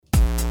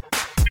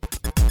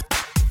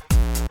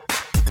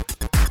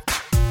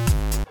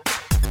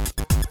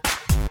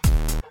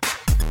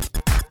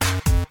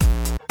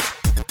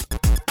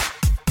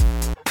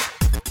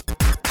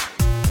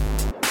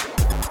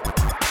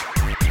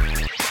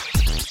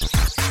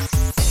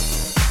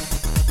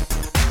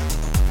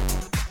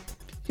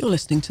You're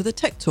listening to the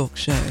Tech Talk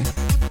Show.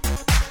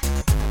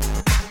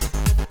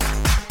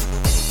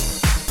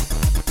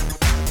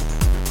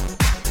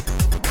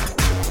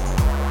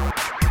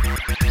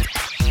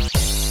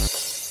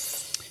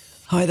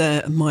 Hi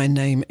there, my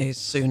name is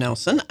Sue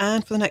Nelson,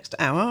 and for the next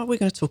hour we're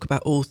going to talk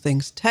about all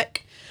things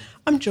tech.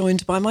 I'm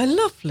joined by my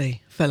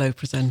lovely fellow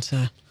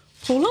presenter,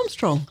 Paul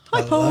Armstrong.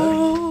 Hi,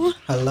 Paul.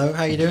 Hello,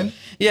 how you doing?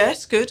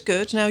 Yes, good.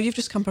 Now, you've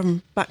just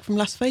come back from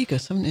Las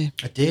Vegas, haven't you?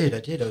 I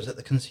did. I was at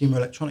the Consumer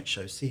Electronics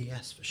Show,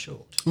 CES for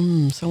short.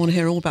 So I want to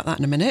hear all about that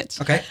in a minute.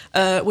 Okay.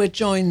 We're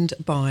joined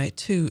by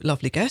two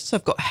lovely guests.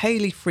 I've got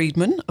Hayley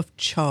Freedman of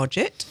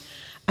CHARGit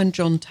and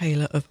John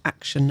Taylor of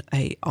Action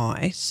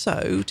AI.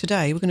 So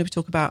today we're going to be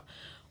talking about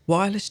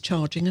wireless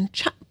charging and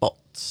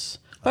chatbots,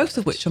 both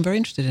of which I'm very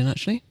interested in,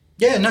 actually.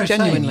 Yeah, no,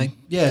 genuinely. Same.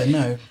 Yeah,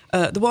 no.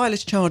 The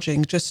wireless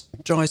charging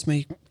just drives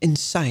me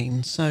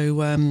insane.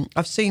 So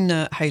I've seen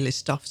Hayley's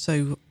stuff,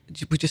 so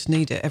we just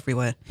need it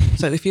everywhere.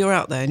 So if you're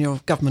out there and you're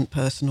a government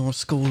person or a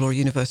school or a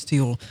university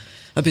or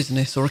a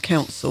business or a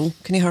council,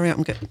 can you hurry up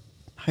and get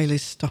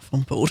Hayley's stuff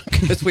on board?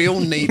 Because we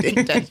all need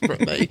it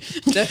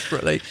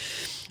desperately.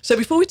 So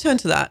before we turn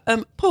to that,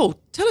 Paul,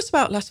 tell us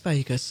about Las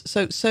Vegas.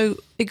 So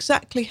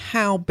exactly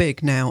how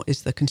big now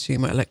is the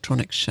Consumer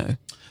Electronics Show?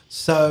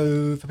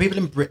 So for people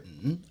in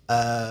Britain,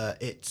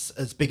 it's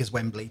as big as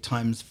Wembley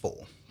times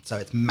 4. So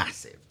it's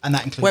massive. And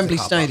that includes Wembley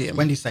the car park. Stadium.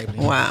 Wembley Stadium.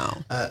 Wow.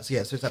 So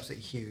it's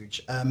absolutely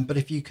huge. But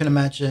if you can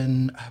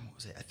imagine, what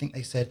was it? I think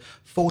they said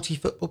 40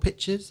 football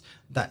pitches.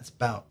 That's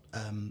about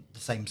the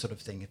same sort of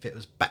thing if it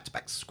was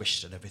back-to-back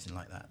squished and everything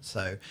like that.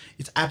 So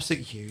it's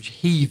absolutely huge,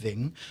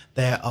 heaving.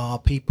 There are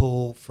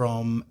people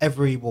from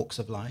every walks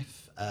of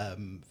life,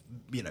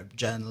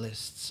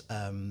 journalists,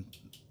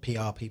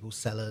 PR people,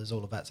 sellers,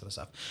 all of that sort of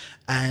stuff.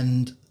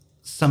 And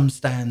some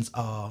stands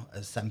are,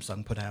 as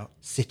Samsung put out,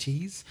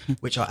 cities,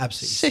 which are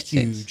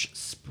absolutely huge,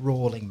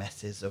 sprawling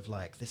messes of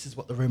like, this is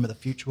what the room of the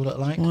future will look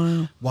like.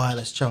 Wow.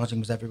 Wireless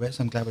charging was everywhere,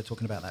 so I'm glad we're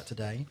talking about that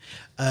today.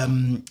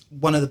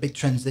 One of the big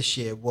trends this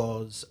year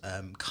was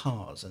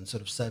cars and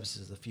sort of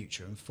services of the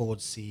future, and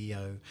Ford's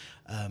CEO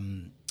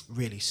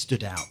really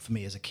stood out for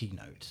me as a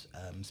keynote,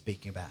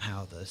 speaking about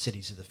how the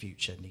cities of the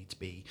future need to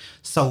be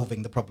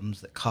solving the problems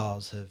that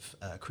cars have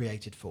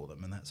created for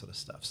them and that sort of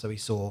stuff. So we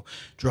saw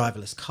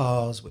driverless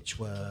cars, which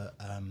were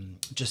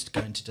just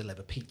going to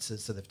deliver pizzas.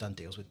 So they've done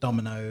deals with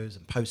Domino's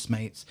and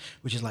Postmates,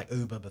 which is like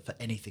Uber, but for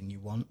anything you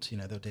want,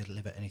 they'll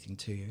deliver anything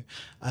to you.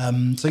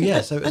 So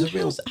it's a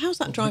real... How's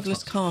that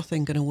driverless car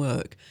thing going to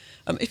work?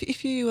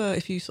 If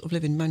you sort of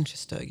live in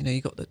Manchester,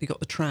 you got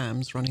the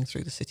trams running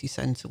through the city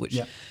centre, which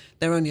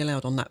they're only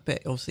allowed on that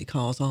bit. Obviously,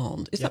 cars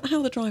aren't. Is that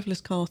how the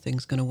driverless car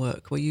thing's going to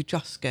work? Where you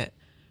just get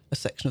a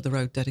section of the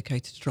road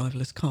dedicated to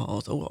driverless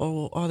cars,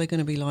 or are they going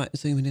to be like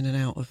zooming in and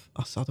out of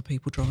us other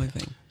people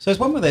driving? So there's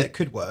one way that it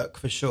could work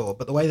for sure,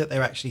 but the way that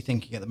they're actually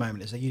thinking at the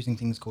moment is they're using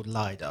things called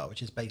LiDAR,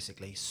 which is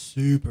basically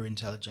super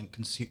intelligent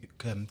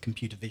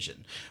computer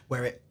vision,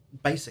 where it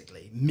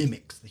basically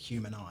mimics the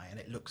human eye, and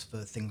it looks for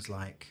things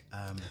like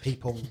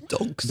people,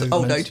 dogs,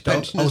 old age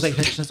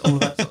pensioners, all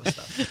of that sort of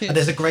stuff. And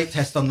there's a great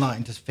test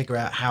online to figure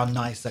out how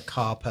nice a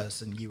car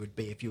person you would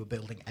be if you were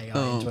building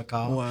AI into a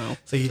car. Wow.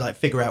 So you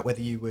figure out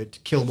whether you would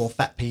kill more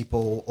fat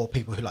people or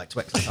people who like to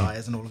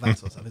exercise and all of that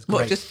sort of stuff. It's great.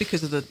 What, just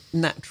because of the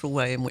natural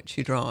way in which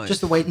you drive?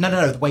 Just the way,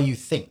 the way you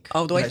think.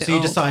 Oh, the way so you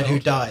decide who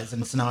dies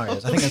in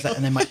scenarios. I think there's that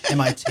in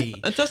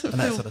MIT. It doesn't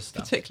and feel that sort of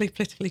stuff. particularly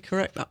politically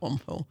correct, that one,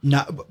 Paul.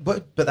 No,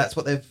 but that's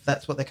what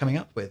they're coming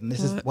up with, and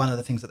this is one of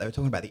the things that they were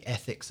talking about, the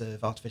ethics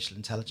of artificial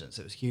intelligence.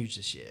 It was huge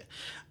this year,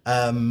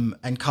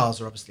 and cars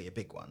are obviously a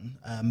big one,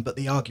 but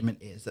the argument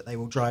is that they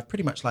will drive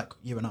pretty much like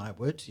you and I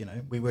would.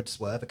 We would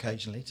swerve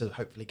occasionally to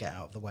hopefully get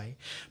out of the way,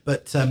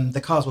 but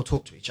the cars will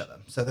talk to each other,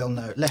 so they'll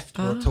know left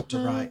will talk to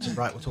right, and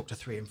right will talk to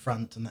 3 in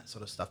front, and that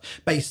sort of stuff,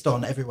 based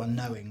on everyone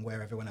knowing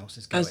where everyone else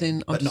is going. As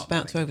in, I'm just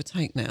about to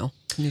overtake now,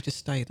 can you just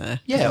stay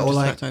there? Yeah, or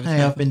like,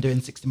 hey, I've been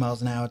doing 60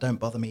 miles an hour, don't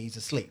bother me, he's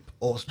asleep,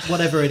 or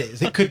whatever it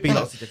is. It could be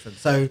lots of different.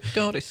 So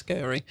God, it's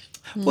scary.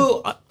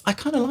 Well, I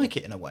kind of like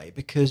it in a way,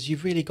 because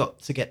you've really got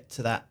to get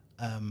to that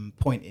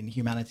point in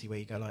humanity where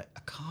you go like,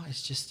 a car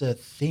is just a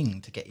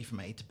thing to get you from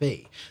A to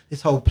B.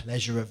 This whole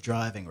pleasure of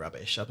driving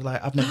rubbish. I'd be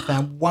like, I've never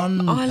found one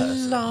person. I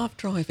love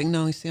driving.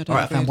 No, you see, I don't.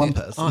 All right, I found one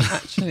person. I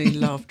actually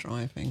love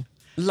driving.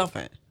 Love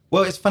it.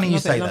 Well, it's funny you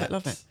say love that. it,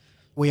 love it.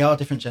 We are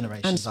different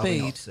generations, and speed. Are we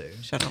not, Sue?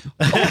 Shut up.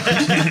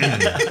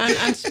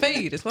 and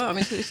speed as well. I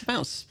mean, it's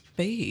about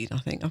speed. I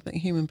think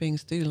human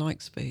beings do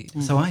like speed.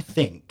 So I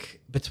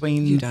think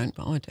between... You don't,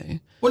 but I do.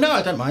 Well, no,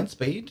 I don't mind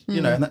speed,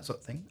 and that sort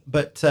of thing.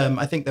 But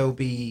I think there will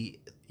be,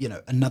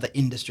 another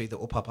industry that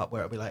will pop up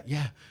where it'll be like,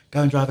 yeah,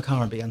 go and drive a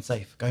car and be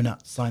unsafe. Go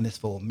nuts, sign this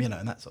form,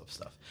 and that sort of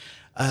stuff.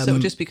 So it'll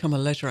just become a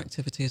leisure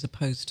activity as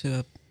opposed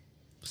to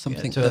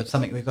something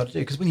something we've got to do.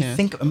 Because when you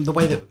think the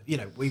way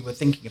that we were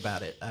thinking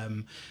about it,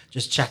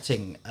 just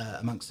chatting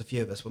amongst a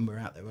few of us when we were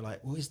out there, we're like,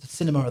 well, is the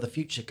cinema of the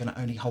future going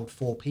to only hold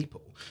 4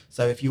 people?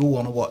 So if you all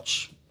want to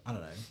watch, I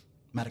don't know,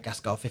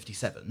 Madagascar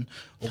 57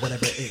 or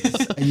whatever it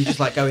is, and you just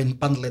like go in,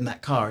 bundle in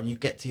that car, and you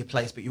get to your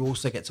place, but you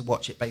also get to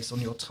watch it based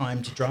on your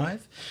time to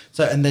drive.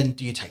 So, and then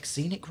do you take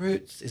scenic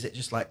routes? Is it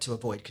just like to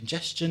avoid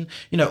congestion?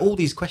 You know, all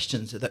these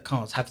questions that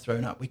cars have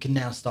thrown up, we can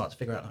now start to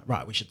figure out, like,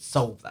 right, we should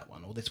solve that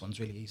one, or this one's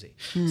really easy.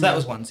 So that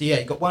was one. So yeah,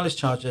 you got wireless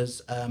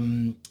chargers, what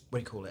do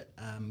you call it?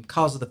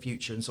 Cars of the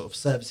future, and sort of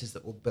services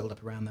that will build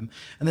up around them.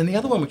 And then the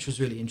other one, which was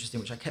really interesting,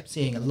 which I kept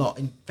seeing a lot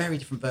in very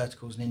different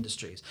verticals and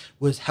industries,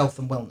 was health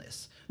and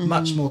wellness.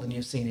 Much more than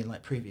you've seen in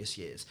like previous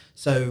years.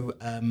 So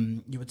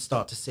you would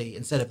start to see,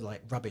 instead of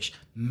like rubbish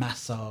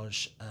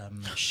massage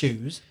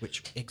shoes,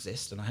 which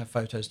exist, and I have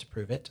photos to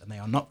prove it, and they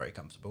are not very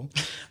comfortable,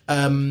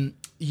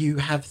 you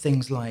have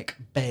things like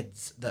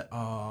beds that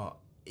are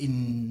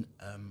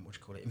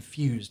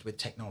infused with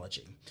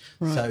technology.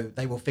 Right. So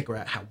they will figure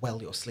out how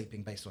well you're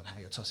sleeping based on how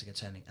you're tossing and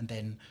turning, and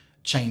then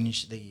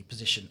change the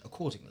position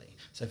accordingly.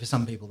 So for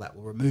some people that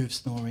will remove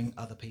snoring,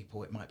 other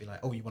people it might be like,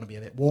 oh, you want to be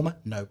a bit warmer?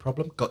 No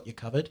problem, got you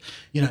covered.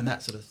 You know, and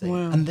that sort of thing.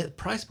 Wow. And the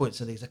price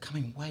points of these are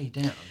coming way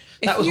down.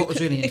 That was what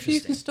was really interesting.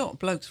 If you can stop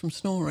blokes from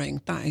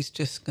snoring, that is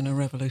just going to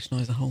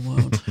revolutionise the whole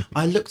world.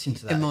 I looked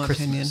into that in my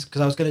Christmas, opinion,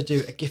 because I was going to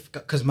do a gift,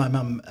 because my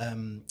mum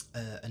and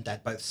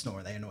dad both snore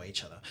and they annoy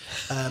each other,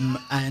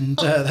 and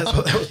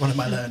that was one of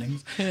my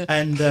learnings. Yeah.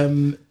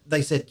 And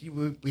they said,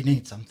 we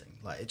need something.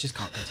 Like, it just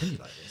can't continue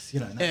like this,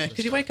 you know. Yeah,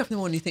 because you wake up in the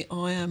morning and you think,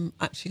 I am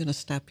actually going to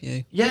stab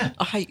you. Yeah.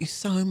 I hate you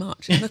so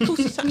much. And of course,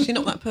 it's actually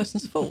not that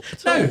person's fault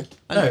at all.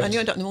 And you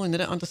end up in the morning, they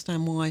don't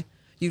understand why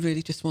you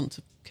really just want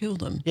to kill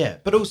them. Yeah,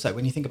 but also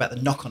when you think about the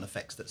knock-on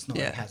effects that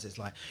snoring has, is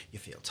like you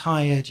feel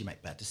tired, you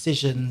make bad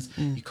decisions,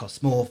 you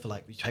cost more for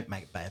like you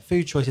make bad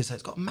food choices. So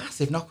it's got a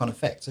massive knock-on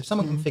effect. So if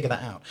someone can figure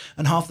that out,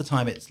 and half the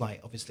time it's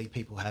like obviously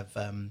people have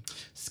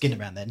skin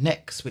around their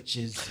necks, which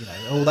is, you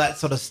know, all that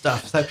sort of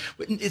stuff. So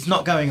it's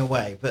not going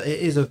away, but it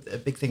is a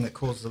big thing that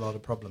causes a lot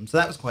of problems. So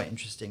that was quite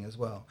interesting as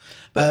well.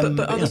 But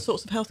other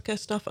sorts of healthcare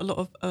stuff, a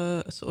lot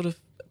of sort of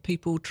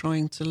people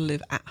trying to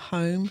live at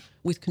home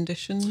with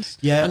conditions.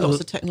 Yeah, and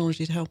lots of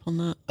technology to help on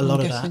that. A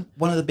lot of that.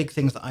 One of the big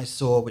things that I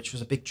saw, which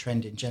was a big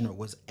trend in general,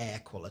 was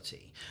air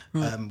quality,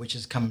 which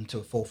has come to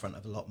a forefront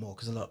of a lot more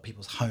because a lot of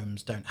people's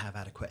homes don't have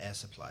adequate air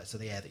supply. So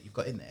the air that you've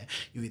got in there,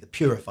 you either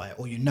purify it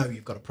or you know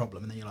you've got a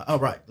problem, and then you're like, oh,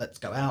 right, let's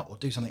go out or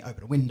do something,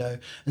 open a window.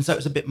 And so it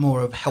was a bit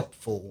more of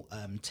helpful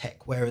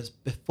tech, whereas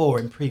before,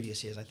 in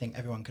previous years, I think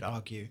everyone could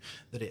argue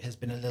that it has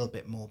been a little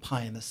bit more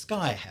pie in the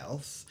sky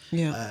health.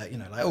 Yeah. You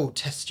know, like, oh,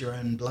 test your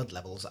own blood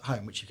levels at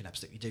home, which you can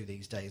absolutely do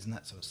these days, and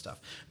that sort of stuff.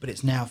 But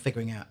it's now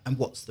figuring out, and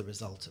what's the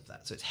result of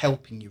that? So it's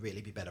helping you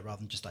really be better rather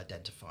than just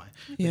identify,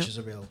 which is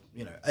a real,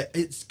 you know,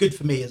 it's good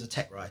for me as a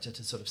tech writer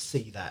to sort of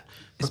see that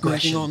progression.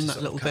 It's moving on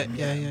that little bit,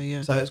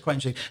 yeah. So it's quite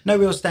interesting. No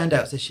real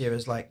standouts this year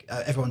is like,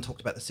 everyone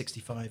talked about the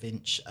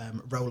 65-inch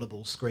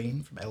rollable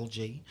screen from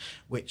LG,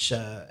 which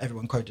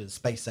everyone quoted as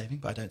space saving,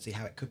 but I don't see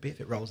how it could be.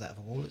 If it rolls out of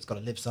a wall, it's got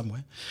to live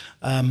somewhere.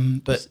 No,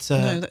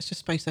 that's just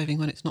space saving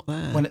when it's not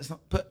there. When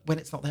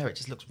it's not there, it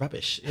just looks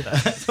rubbish. You know,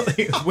 that's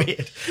something that's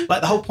weird.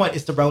 Like the whole point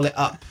is to roll it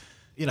up.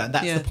 You know, and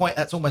that's the point.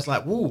 That's almost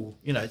like, woo,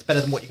 you know, it's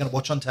better than what you're going to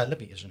watch on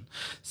television.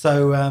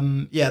 So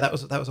that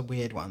was a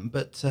weird one,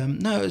 but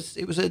no,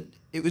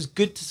 it was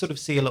good to sort of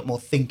see a lot more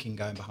thinking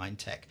going behind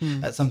tech.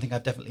 That's something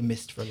I've definitely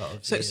missed for a lot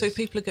of years. So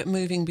people are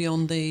moving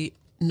beyond the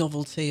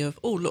novelty of,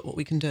 oh, look what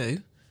we can do.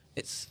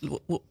 It's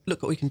look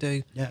what we can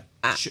do. Yeah.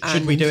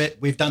 Should we do it?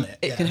 We've done it.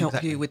 It can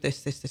help you with this.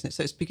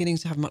 So it's beginning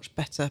to have much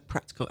better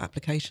practical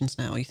applications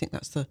now. You think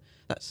that's the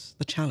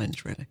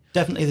challenge, really?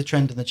 Definitely the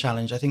trend and the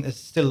challenge. I think there's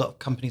still a lot of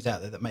companies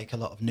out there that make a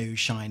lot of new,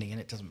 shiny, and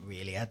it doesn't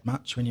really add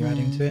much when you're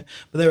adding to it.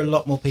 But there are a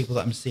lot more people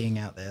that I'm seeing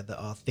out there that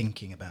are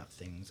thinking about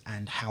things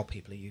and how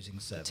people are using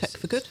services.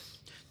 Tech for good?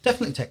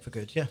 Definitely tech for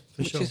good, yeah,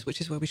 for sure. Which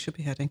is where we should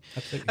be heading.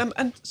 Absolutely.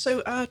 And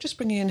so just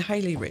bringing in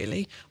Hayley,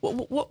 really,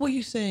 what were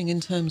you seeing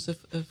in terms of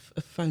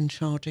phone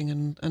charging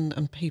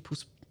and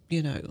people's,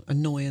 you know,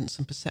 annoyance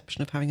and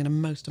perception of having a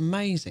most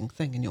amazing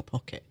thing in your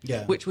pocket?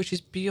 Yeah. Which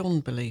is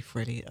beyond belief,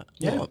 really,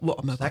 what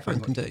a mobile phone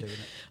can do.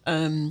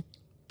 And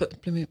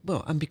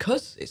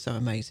because it's so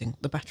amazing,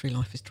 the battery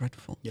life is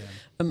dreadful. Yeah.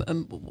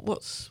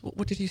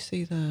 What did you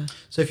see there?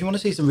 So if you want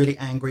to see some really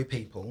angry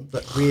people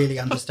that really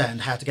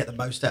understand how to get the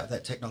most out of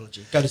that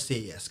technology, go to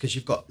CES, because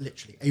you've got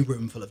literally a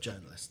room full of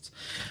journalists.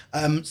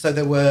 So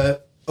there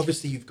were,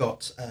 obviously you've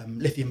got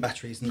lithium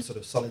batteries and sort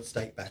of solid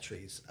state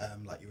batteries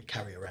like you would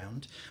carry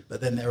around.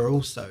 But then there are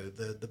also,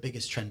 the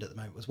biggest trend at the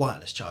moment was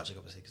wireless charging,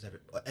 obviously, because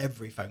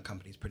every phone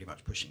company is pretty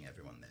much pushing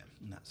everyone there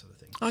and that sort of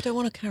thing. I don't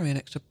want to carry an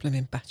extra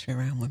blimmin' battery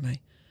around with me.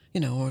 You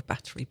know, or a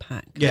battery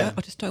pack. Yeah.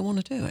 I just don't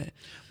want to do it.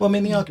 Well, I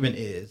mean, the argument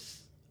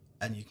is,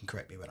 and you can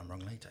correct me when I'm wrong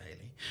later,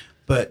 Hayley,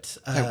 But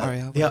don't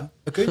worry,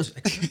 good.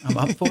 I'm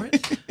up for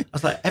it. I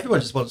was like,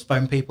 everyone just wants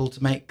phone people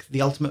to make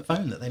the ultimate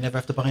phone that they never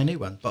have to buy a new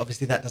one. But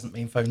obviously that doesn't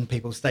mean phone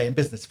people stay in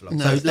business for long.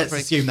 No, so let's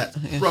assume that's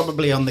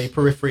probably on the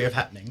periphery of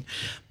happening.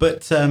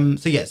 But so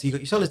you've got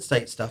your solid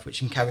state stuff,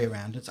 which you can carry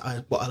around. It's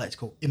what I like to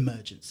call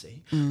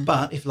emergency.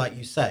 But if, like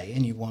you say,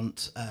 and you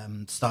want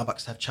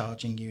Starbucks to have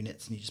charging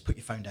units and you just put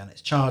your phone down,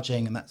 it's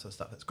charging and that sort of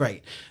stuff, that's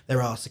great.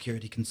 There are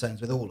security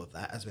concerns with all of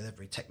that, as with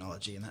every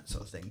technology and that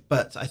sort of thing.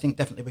 But I think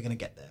definitely we're going to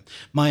get there.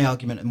 My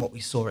argument and what we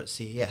saw at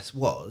CES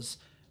was,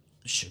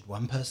 should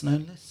one person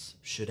own this?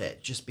 Should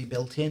it just be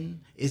built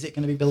in? Is it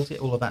going to be built in?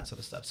 All of that sort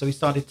of stuff. So we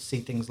started to see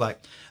things like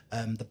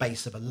the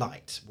base of a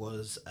light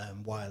was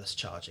wireless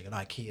charging, and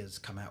IKEA's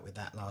come out with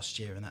that last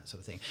year and that sort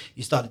of thing.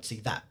 You started to see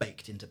that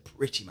baked into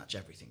pretty much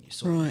everything you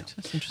saw. Right, now.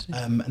 that's interesting.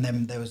 And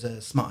then there was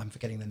I'm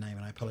forgetting the name,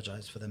 and I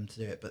apologise for them to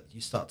do it, but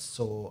you start to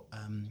saw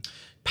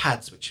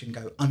pads which can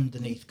go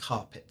underneath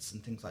carpets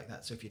and things like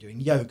that. So if you're doing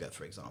yoga,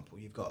 for example,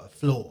 you've got a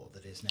floor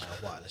that is now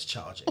wireless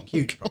charging.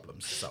 Huge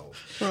problems to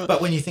solve. Right.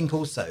 But when you think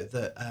also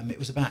that it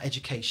was about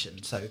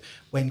education, so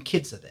when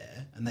kids are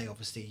there and they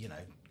obviously,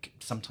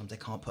 sometimes they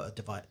can't put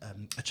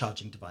a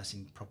charging device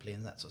in properly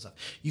and that sort of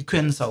stuff, you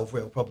can solve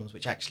real problems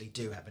which actually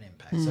do have an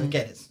impact. So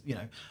again, it's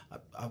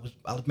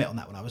I'll admit on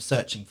that one I was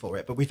searching for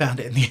it, but we found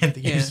it in the end,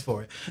 the use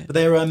for it. Yeah. But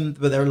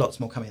there are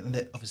lots more coming,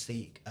 and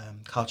obviously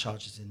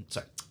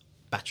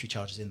battery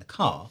chargers in the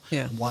car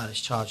and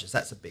wireless chargers.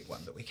 That's a big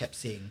one that we kept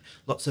seeing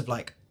lots of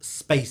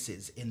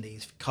spaces in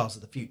these cars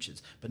of the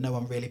futures, but no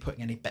one really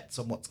putting any bets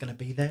on what's going to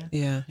be there.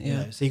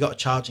 So you got a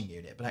charging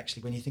unit, but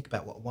actually when you think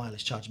about what a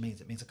wireless charger means,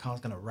 it means a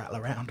car's going to rattle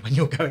around when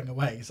you're going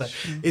away. So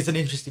it's an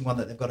interesting one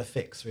that they've got to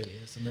fix, really.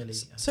 There's some really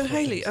so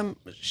Hayley,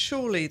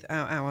 surely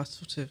our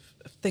sort of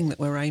thing that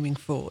we're aiming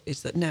for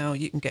is that now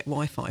you can get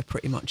Wi-Fi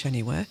pretty much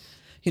anywhere.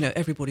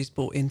 Everybody's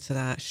bought into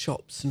that.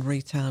 Shops and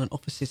retail and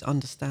offices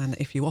understand that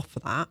if you offer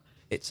that,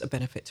 it's a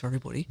benefit to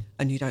everybody,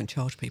 and you don't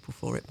charge people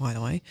for it, by the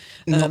way.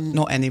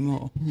 Not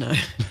anymore. No,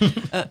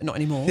 not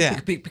anymore. Yeah.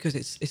 Because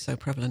it's so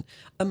prevalent.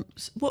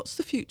 What's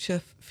the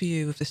future for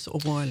you of this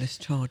sort of wireless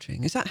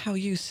charging? Is that how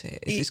you see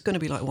it? Is it going to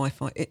be like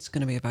Wi-Fi? It's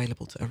going to be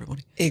available to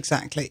everybody.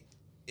 Exactly.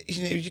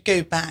 You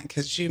go back,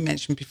 as you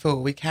mentioned before,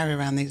 we carry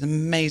around these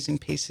amazing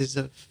pieces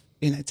of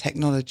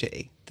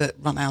technology that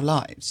run our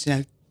lives.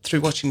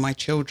 Through watching my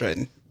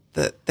children,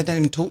 that they don't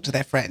even talk to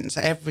their friends.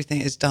 Everything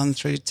is done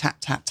through tap,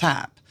 tap,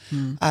 tap.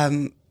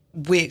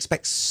 We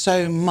expect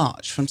so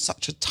much from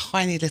such a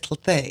tiny little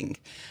thing,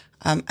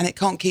 and it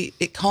can't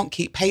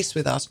keep pace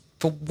with us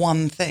for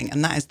one thing,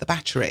 and that is the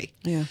battery.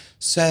 Yeah.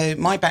 So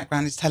my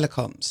background is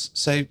telecoms,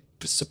 so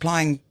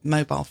supplying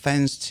mobile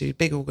phones to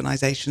big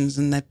organisations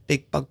and their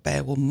big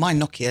bugbear. Well, my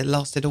Nokia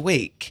lasted a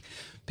week,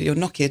 but your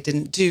Nokia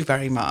didn't do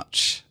very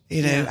much,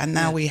 And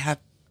now we have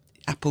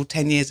Apple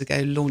 10 years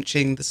ago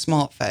launching the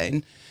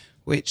smartphone,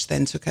 which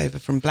then took over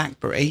from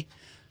BlackBerry.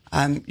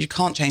 You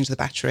can't change the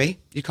battery.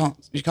 You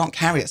can't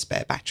carry a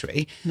spare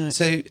battery. No.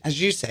 So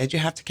as you said, you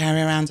have to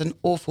carry around an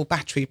awful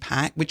battery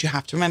pack, which you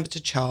have to remember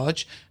to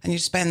charge. And you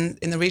spend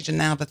in the region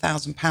now of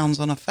 £1,000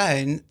 on a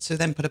phone to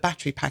then put a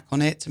battery pack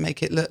on it to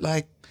make it look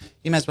like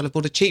you may as well have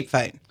bought a cheap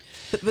phone.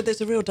 But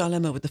there's a real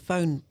dilemma with the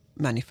phone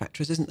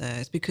manufacturers, isn't there?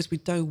 It's because we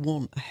don't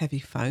want a heavy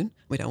phone.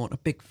 We don't want a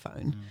big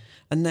phone.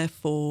 And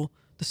therefore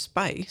the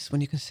space,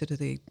 when you consider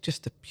the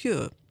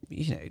pure,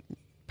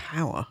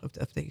 power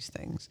of these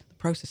things, the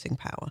processing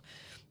power,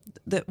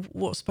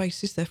 what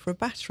space is there for a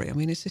battery? I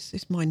mean,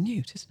 it's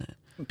minute, isn't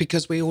it?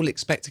 Because we all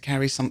expect to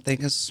carry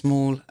something as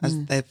small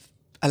as they've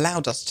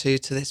allowed us to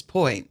this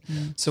point.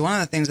 So one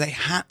of the things they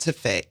had to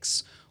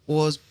fix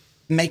was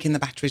making the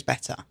batteries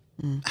better.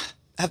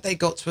 Have they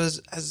got to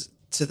as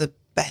to the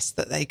best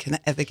that they can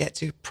ever get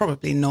to?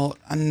 Probably not.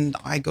 And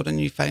I got a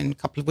new phone a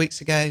couple of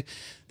weeks ago.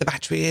 The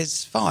battery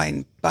is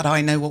fine, but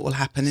I know what will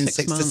happen in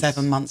 6 to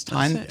 7 months'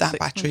 time. That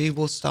battery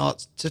will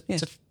start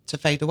to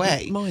fade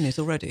away. Mine is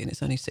already, and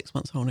it's only 6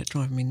 months old, and it's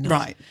driving me nuts.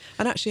 Right.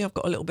 And actually, I've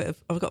got a little bit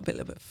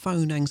of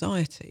phone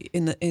anxiety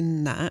in that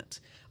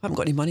I haven't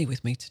got any money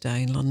with me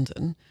today in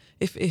London.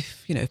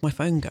 If my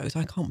phone goes,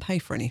 I can't pay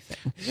for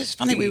anything. It's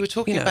funny, we were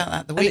talking about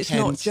that the weekend.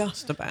 And it's not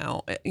just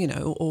about,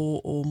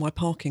 or my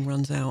parking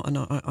runs out and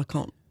I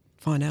can't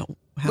find out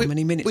how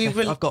many minutes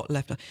I've got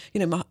left.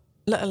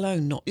 Let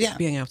alone not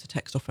being able to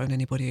text or phone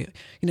anybody.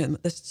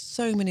 There's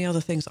so many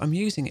other things I'm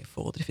using it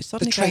for that if it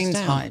suddenly goes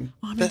down,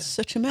 I'm in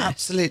such a mess.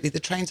 Absolutely, the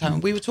train time.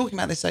 We were talking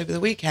about this over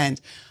the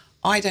weekend.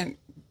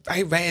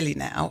 Very rarely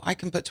now, I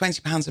can put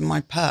 £20 in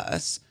my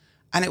purse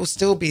and it will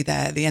still be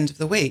there at the end of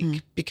the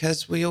week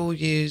because we all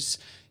use,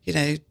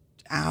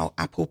 our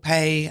Apple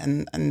Pay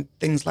and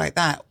things like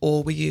that,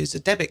 or we use a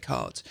debit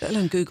card. Let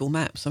alone Google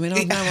Maps. I mean, I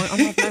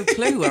have no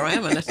clue where I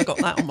am unless I've got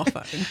that on my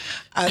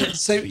phone.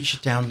 So you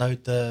should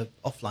download the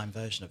offline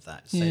version of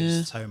that. It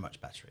saves so much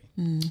battery.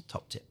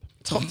 Top tip.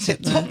 Top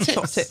tip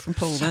from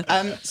Paul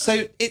there.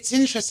 So it's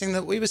interesting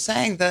that we were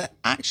saying that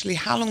actually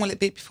how long will it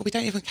be before we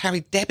don't even carry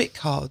debit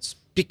cards?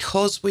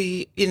 Because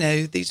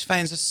these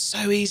phones are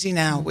so easy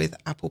now with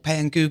Apple Pay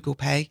and Google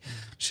Pay.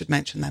 Should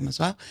mention them as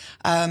well.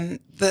 I've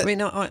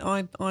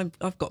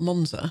got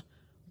Monza,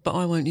 but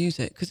I won't use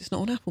it because it's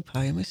not on Apple Pay.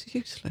 I mean, it's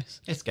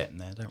useless. It's getting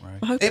there, don't worry.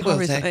 I hope It will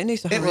hurries do. up. It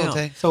needs to It hurry will up. do.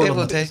 It's all, It on,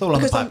 will the, do. it's all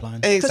on the Because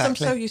pipeline. Because I'm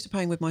Exactly. so used to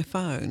paying with my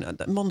phone.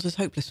 Monza's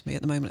hopeless for me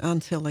at the moment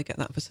until they get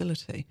that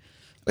facility.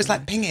 It's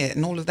like Ping It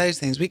and all of those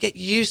things. We get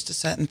used to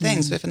certain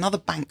things. So if another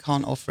bank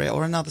can't offer it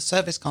or another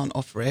service can't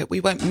offer it, we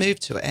won't move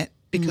to it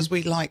because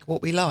we like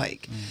what we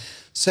like.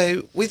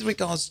 So with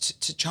regards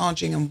to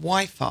charging and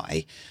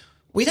Wi-Fi,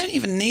 we don't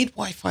even need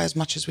Wi-Fi as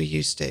much as we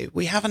used to.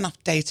 We have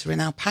enough data in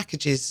our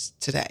packages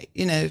today.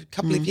 You know, a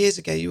couple of years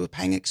ago, you were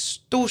paying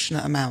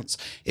extortionate amounts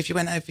if you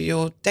went over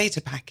your data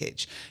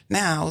package.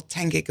 Now,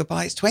 10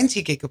 gigabytes,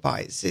 20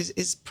 gigabytes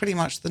is pretty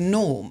much the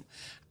norm.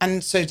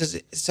 And so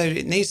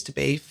it needs to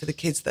be for the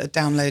kids that are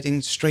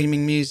downloading,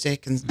 streaming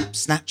music and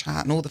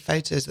Snapchat and all the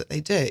photos that they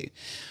do.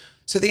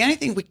 So the only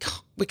thing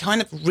we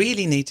kind of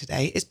really need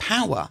today is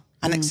power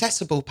and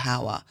accessible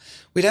power.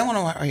 We don't want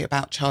to worry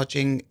about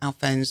charging our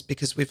phones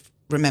because we've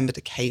remembered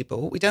a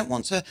cable. We don't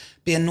want to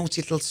be a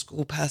naughty little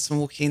school person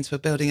walking into a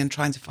building and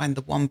trying to find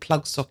the one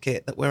plug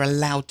socket that we're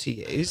allowed to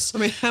use. I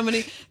mean, how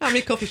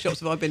many coffee shops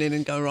have I been in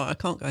and go, right, I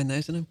can't go in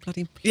those and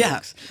bloody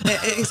plugs.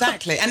 Yeah,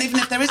 exactly. And even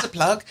if there is a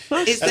plug,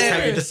 is That's how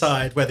you there...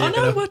 decide whether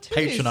you're going to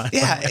patronise.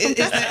 Yeah, is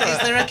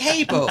there a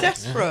cable?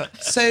 Desperate.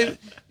 So,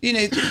 you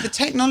know, the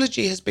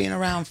technology has been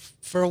around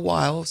for a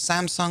while.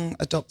 Samsung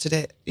adopted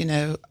it, you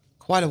know,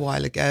 quite a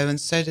while ago,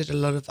 and so did a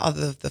lot of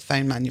the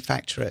phone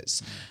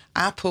manufacturers.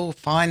 Apple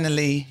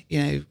finally,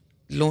 you know,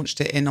 launched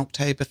it in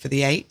October for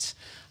the 8,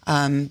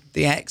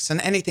 the X,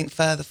 and anything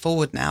further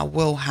forward now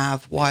will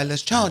have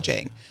wireless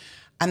charging.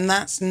 And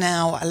that's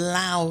now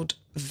allowed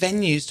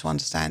venues to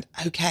understand,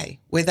 okay,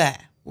 we're there.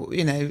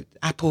 You know,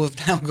 Apple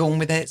have now gone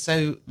with it,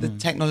 so the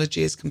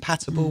technology is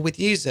compatible with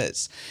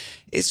users.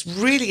 It's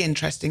really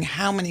interesting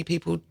how many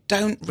people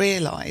don't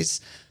realise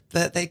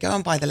that they go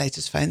and buy the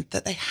latest phone,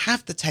 that they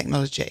have the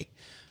technology.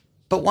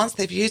 But once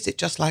they've used it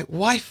just like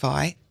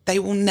Wi-Fi, they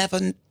will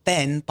never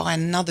then buy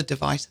another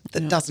device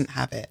that doesn't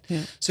have it.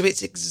 Yeah. So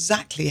it's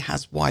exactly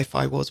as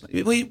Wi-Fi was.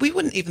 We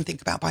wouldn't even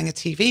think about buying a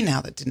TV now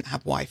that didn't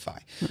have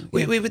Wi-Fi.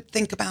 We would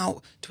think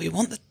about, do we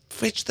want the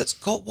fridge that's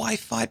got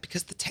Wi-Fi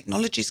because the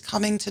technology's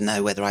coming to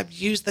know whether I've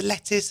used the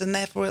lettuce and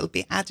therefore it'll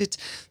be added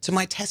to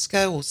my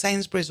Tesco or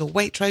Sainsbury's or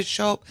Waitrose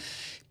shop.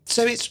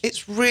 So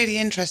it's really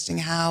interesting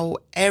how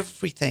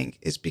everything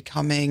is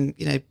becoming,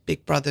 you know,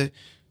 Big Brother,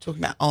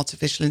 talking about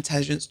artificial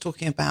intelligence,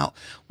 talking about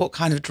what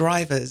kind of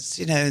drivers,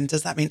 you know, and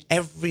does that mean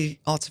every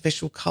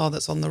artificial car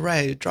that's on the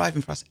road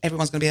driving for us,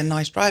 everyone's going to be a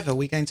nice driver? Are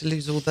we going to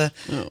lose all the...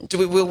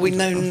 Will we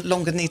no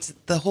longer need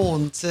the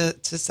horn to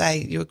say,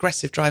 you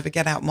aggressive driver,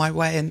 get out my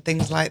way and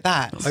things like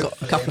that? I've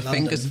got a couple of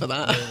fingers for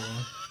that.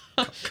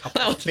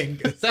 Couple of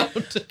fingers.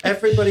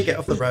 Everybody get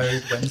off the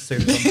road when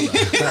Sue's on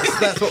the road.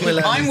 That's what we're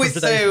learning. I'm with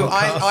from Sue.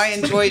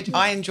 podcast.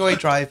 I enjoy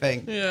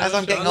driving. As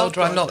I'm getting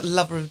older, I'm not a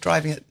lover of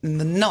driving in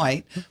the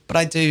night, but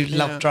I do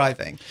love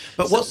driving.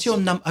 But what's your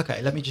number?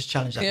 Okay, let me just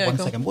challenge that one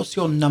second. What's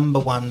your number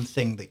one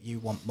thing that you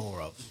want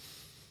more of?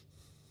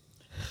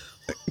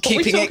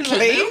 Keeping it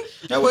clean.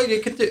 No, well,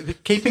 you can do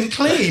keeping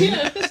clean.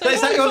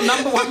 Is that your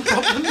number one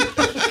problem?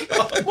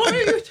 What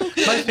are you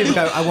talking about? Most people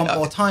go, I want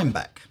more time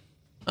back.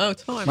 Oh,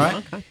 time. Right?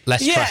 Okay.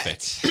 Less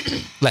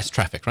traffic. Less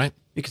traffic, right?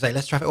 You could say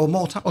less traffic or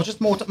more time, or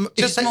just more time.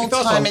 Just more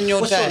time in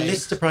your what's day. Your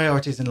list of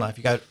priorities in life?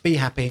 You go, be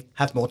happy,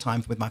 have more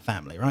time with my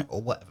family, right?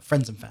 Or whatever,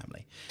 friends and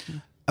family.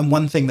 And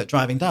one thing that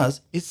driving does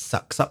is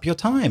sucks up your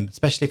time,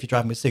 especially if you're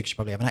driving with Sue, 'cause you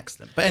probably have an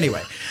accident. But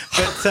anyway,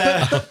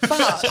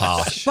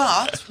 Harsh.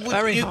 But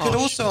you harsh. could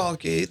also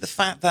argue the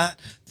fact that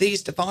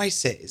these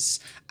devices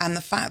and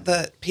the fact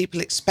that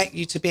people expect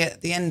you to be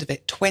at the end of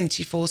it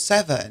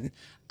 24/7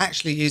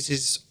 actually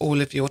uses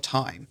all of your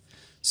time.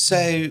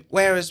 So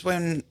whereas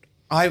when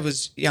I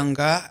was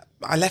younger,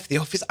 I left the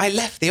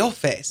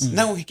office.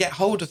 No one could get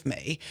hold of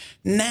me.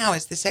 Now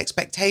it's this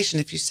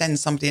expectation, if you send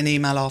somebody an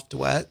email after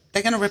work,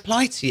 they're going to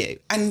reply to you.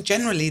 And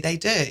generally they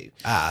do.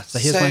 So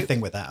here's my thing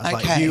with that. I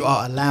was like, you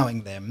are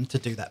allowing them to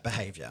do that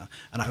behaviour.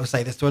 And I will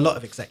say this to a lot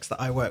of execs that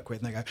I work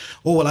with, and they go,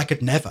 oh, well, I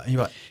could never. And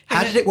you're like,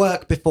 how did it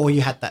work before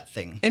you had that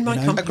thing? In my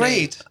company,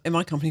 Agreed. In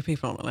my company,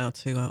 people aren't allowed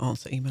to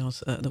answer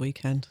emails at the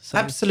weekend. So,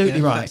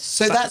 Absolutely right.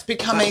 So that's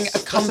becoming a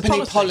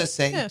company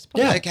policy. Yeah, it's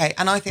policy. Okay,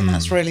 and I think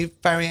that's really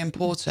very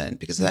important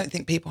because I don't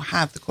think people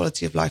have the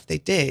quality of life they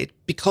did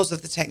because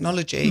of the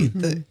technology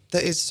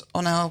that is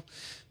on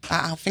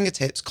at our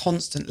fingertips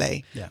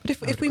constantly. Yeah, but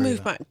if we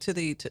move back to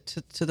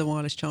the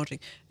wireless charging,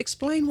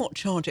 explain what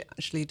CHARGit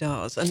actually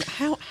does and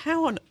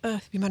how on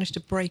earth have you managed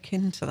to break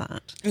into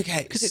that?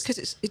 Okay,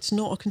 because it's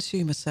not a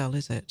consumer sell,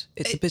 is it?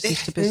 It's a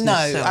business to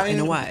business sell in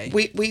a way.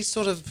 We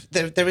sort of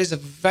there is a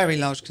very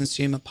large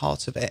consumer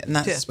part of it, and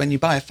that's when you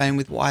buy a phone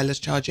with wireless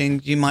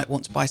charging. You might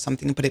want to buy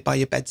something and put it by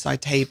your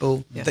bedside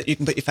table that you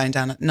can put your phone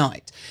down at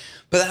night.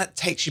 But that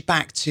takes you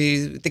back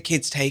to the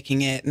kids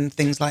taking it and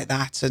things like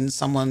that, and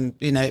someone,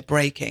 you know,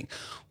 breaking.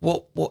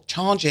 What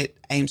CHARGit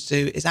aims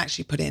to do is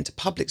actually put it into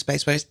public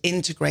space where it's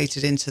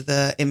integrated into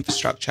the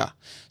infrastructure.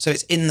 So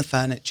it's in the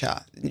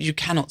furniture. You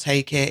cannot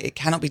take it. It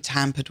cannot be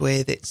tampered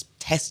with. It's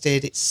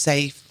tested. It's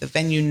safe. The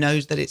venue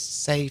knows that it's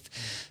safe.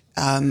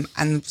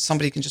 and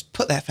somebody can just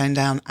put their phone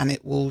down and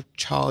it will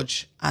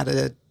charge at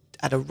a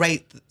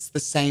rate that's the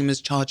same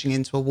as charging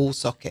into a wall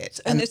socket.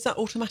 And is that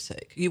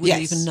automatic? You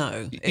wouldn't Yes. even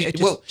know. It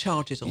just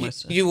charges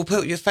almost. You will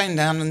put your phone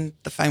down and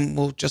the phone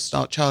will just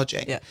start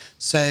charging. Yeah.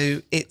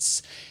 So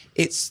it's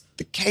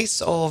the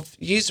case of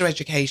user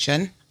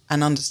education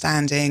and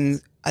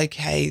understanding,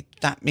 okay,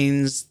 that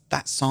means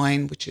that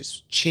sign, which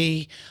is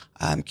chi,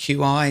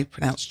 QI,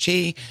 pronounced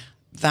chi,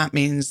 that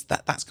means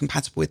that that's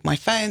compatible with my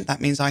phone.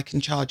 That means I can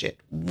charge it.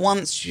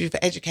 Once you've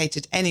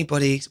educated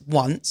anybody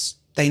once,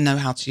 they know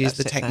how to use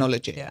the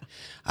technology. Yeah.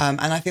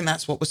 And I think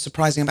that's what was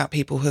surprising about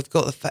people who have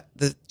got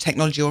the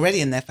technology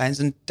already in their phones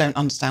and don't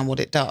understand what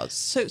it does.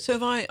 So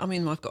if I've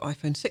got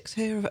iPhone 6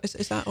 here.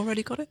 Is that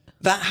already got it?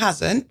 That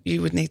hasn't.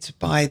 You would need to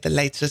buy the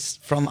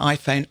latest from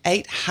iPhone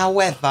 8.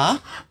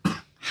 However,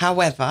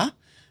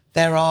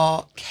 there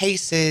are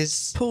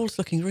cases... Paul's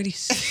looking really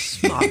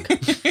smug.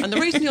 And the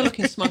reason you're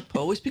looking smug,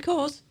 Paul, is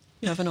because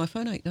you have an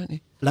iPhone 8, don't you?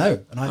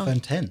 No, an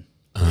iPhone 10.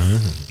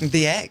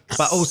 The X.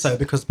 But also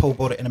because Paul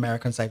bought it in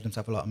America and saved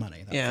himself a lot of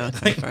money. Yeah,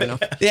 okay, fair enough.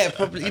 Yeah,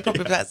 probably. You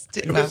probably that's.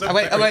 Well, I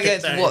won't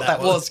get into what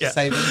that was to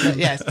say, but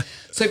yes.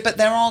 But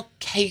there are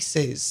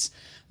cases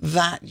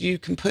that you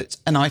can put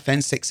an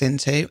iPhone 6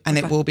 into, and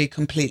it will be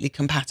completely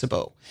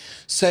compatible.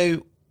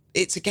 So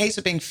it's a case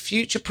of being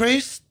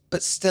future-proof,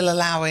 but still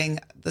allowing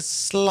the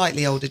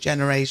slightly older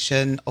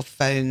generation of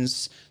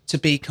phones to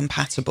be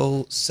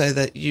compatible, so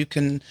that you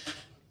can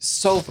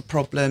solve a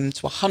problem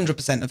to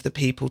 100% of the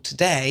people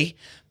today,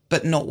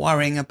 but not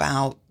worrying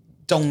about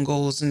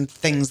dongles and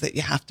things that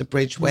you have to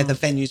bridge where the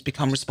venues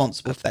become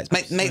responsible for those.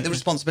 Make the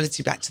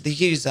responsibility back to the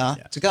user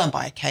to go and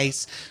buy a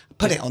case,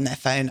 put it on their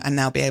phone, and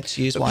now be able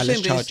to use wireless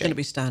Presumably charging. It's going to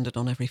be standard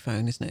on every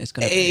phone, isn't it? It's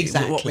going to be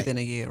Exactly. within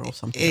a year or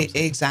something.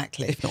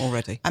 Exactly. If not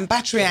already. And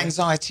battery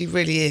anxiety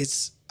really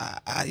is,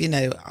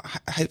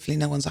 hopefully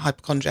no one's a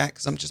hypochondriac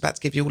because I'm just about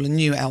to give you all a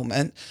new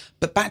ailment,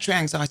 but battery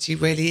anxiety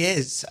really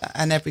is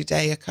an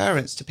everyday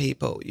occurrence to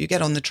people. You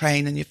get on the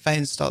train and your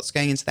phone starts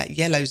going into that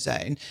yellow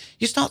zone.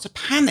 You start to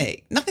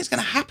panic. Nothing's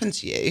going to happen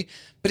to you,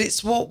 but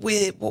it's what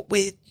we're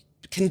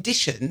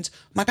conditioned.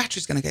 My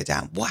battery's going to go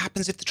down. What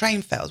happens if the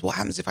train fails? What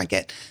happens if I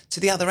get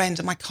to the other end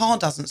and my car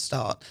doesn't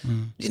start?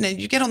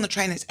 You get on the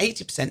train, it's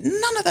 80%.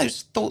 None of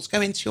those thoughts go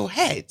into your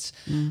head.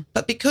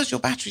 But because your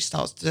battery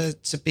starts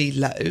to be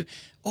low,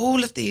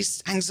 all of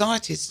these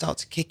anxieties start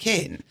to kick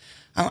in.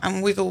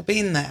 And we've all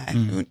been there.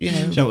 You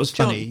know what was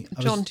funny?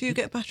 John, do you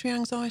get battery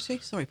anxiety?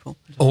 Sorry, Paul.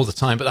 All the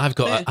time, but I've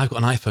got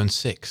an iPhone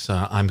 6,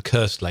 so I'm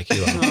cursed like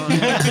you are.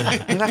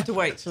 You'll have to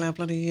wait till our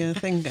bloody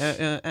thing,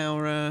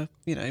 contract.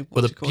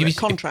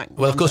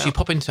 Well, of course, runs you out.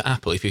 pop into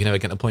Apple if you can ever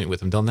get an appointment with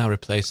them. They'll now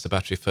replace the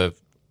battery for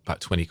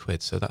about 20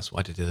 quid. So that's what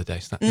I did the other day.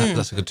 So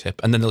that's a good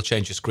tip. And then they'll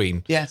change your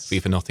screen for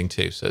you for nothing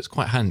too. So it's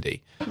quite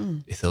handy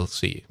if they'll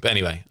see you. But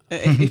anyway.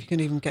 If you can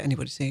even get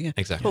anybody to see you. Yeah.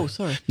 Exactly. Oh,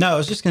 sorry. No, I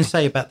was just going to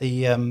say about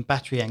the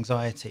battery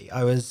anxiety.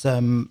 I was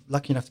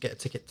lucky enough to get a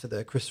ticket to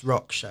the Chris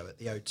Rock show at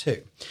the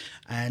O2.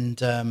 And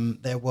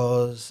there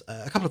was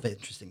a couple of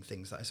interesting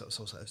things that I sort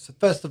of saw. So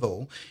first of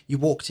all, you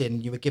walked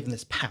in, you were given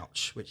this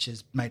pouch, which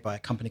is made by a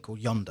company called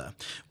Yonder,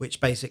 which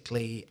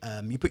basically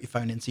you put your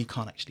phone in so you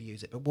can't actually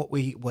use it. But what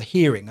we were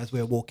hearing as we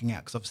were walking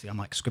out, because obviously I'm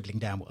like scribbling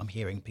down what I'm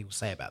hearing people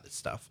say about this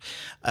stuff,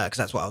 because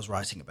that's what I was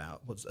writing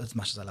about. As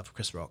much as I love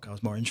Chris Rock, I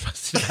was more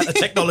interested about the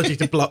technology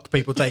to block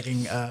people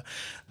taking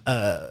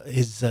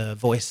his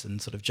voice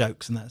and sort of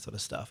jokes and that sort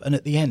of stuff. And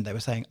at the end, they were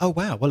saying, "Oh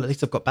wow, well at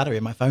least I've got battery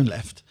in my phone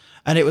left."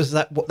 And it was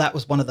that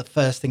was one of the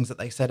first things that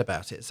they said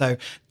about it. So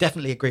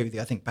definitely agree with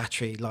you. I think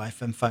battery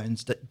life and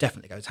phones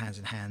definitely goes hand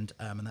in hand,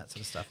 and that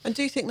sort of stuff. And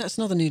do you think that's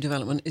another new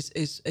development?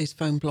 Is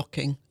phone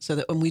blocking, so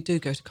that when we do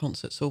go to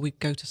concerts or we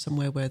go to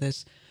somewhere where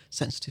there's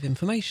sensitive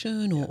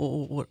information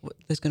or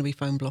there's going to be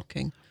phone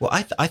blocking? Well,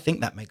 I think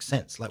that makes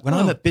sense. Like when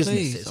I'm at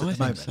businesses at the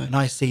moment and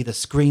I see the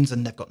screens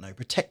and they've got no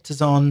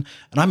protectors on,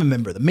 and I'm a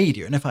member of the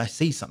media, and if I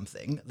see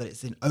something that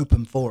it's in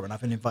open forum and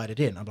I've been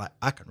invited in, I'm like,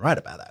 I can write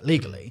about that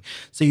legally.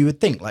 So you would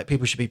think like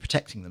people should be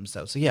protecting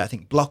themselves. So yeah, I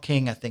think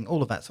blocking, I think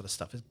all of that sort of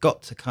stuff has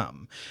got to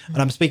come. And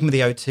I'm speaking with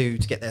the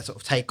O2 to get their sort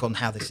of take on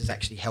how this is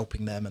actually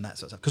helping them and that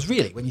sort of stuff. Because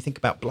really, when you think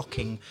about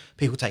blocking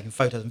people taking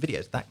photos and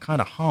videos, that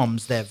kind of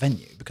harms their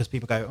venue because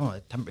people go, oh,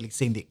 I haven't really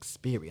seen the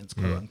experience,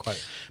 quote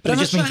unquote. But it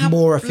just means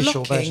more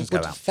official versions go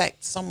would out.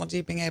 affect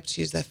somebody being able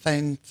to use their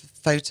phone for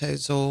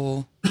photos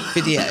or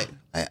video.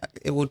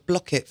 It would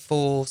block it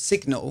for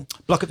signal.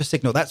 Block it for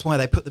signal. That's why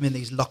they put them in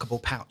these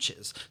lockable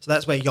pouches. So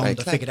that's where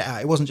Yonder figured it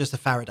out. It wasn't just a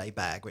Faraday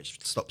bag,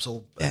 which stops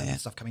all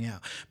stuff coming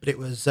out. But it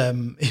was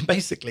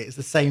basically it's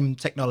the same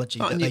technology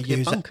that they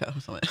use. Bunker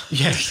or something.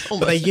 Yes,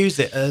 but they use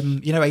it.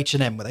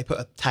 H&M where they put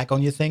a tag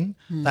on your thing.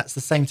 That's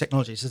the same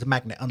technology. It's just a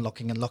magnet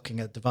unlocking and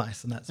locking a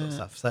device and that sort of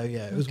stuff. So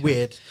yeah, it was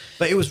weird,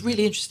 but it was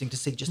really interesting to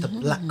see just a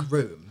black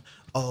room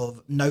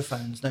of no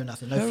phones, no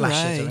nothing, no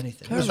flashes or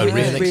anything. It was A real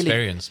really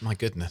experience, my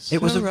goodness.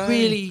 It was a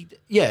really,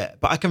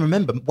 but I can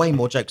remember way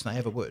more jokes than I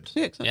ever would.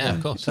 Yeah, exactly. Yeah,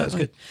 of course. So it was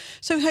good.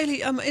 So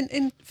Hayley,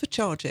 for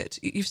CHARGit,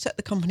 you've set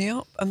the company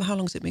up. How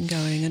long's it been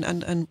going,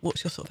 and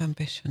what's your sort of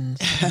ambitions?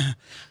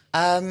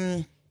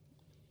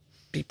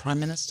 be Prime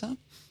Minister.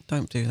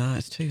 Don't do that.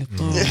 It's too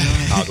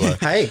hard work.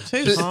 Hey,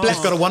 Too she's hard.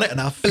 got to want it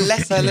enough.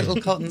 Bless her little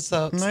cotton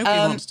socks. Nobody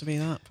wants to be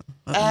that.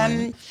 At the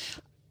moment.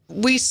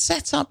 We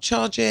set up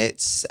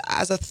CHARGit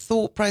as a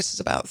thought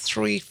process about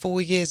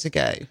 3-4 years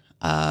ago.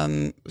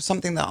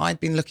 Something that I'd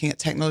been looking at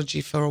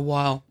technology for a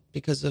while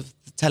because of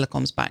the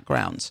telecoms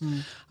background.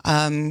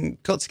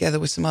 Got together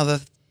with some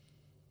other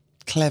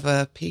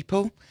clever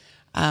people.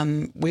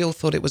 We all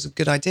thought it was a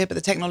good idea, but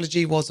the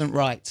technology wasn't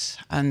right,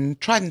 and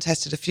tried and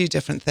tested a few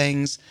different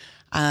things.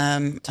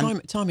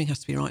 Timing has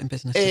to be right in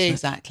business. Doesn't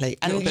Exactly. It?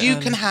 And you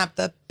can have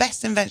the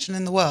best invention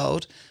in the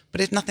world,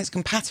 but if nothing's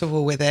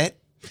compatible with it,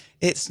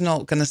 it's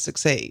not going to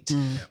succeed.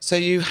 So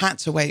you had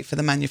to wait for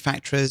the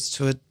manufacturers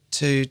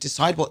to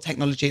decide what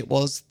technology it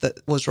was that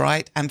was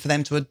right and for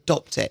them to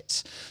adopt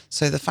it.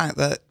 So the fact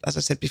that, as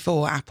I said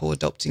before, Apple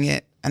adopting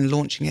it and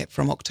launching it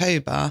from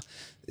October,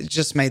 it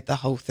just made the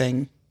whole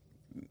thing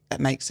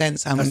make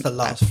sense. And that's the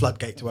last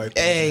floodgate to open.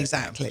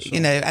 Exactly.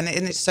 You know, and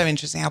it's so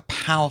interesting how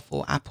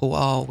powerful Apple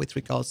are with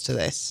regards to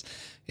this.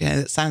 You know,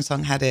 that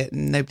Samsung had it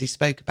and nobody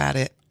spoke about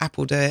it.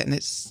 Apple do it, and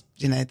it's,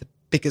 you know, the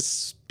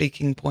biggest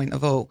speaking point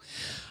of all.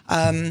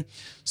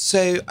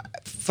 So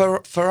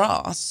for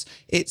us,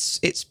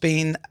 it's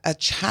been a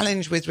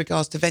challenge with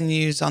regards to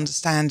venues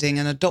understanding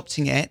and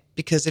adopting it,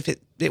 because if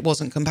it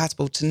wasn't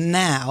compatible, to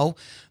now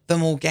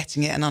them all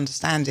getting it and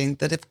understanding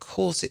that, of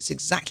course, it's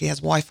exactly as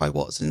Wi-Fi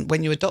was. And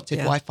when you adopted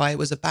Wi-Fi, it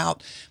was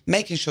about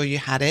making sure you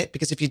had it,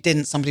 because if you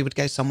didn't, somebody would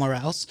go somewhere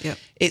else.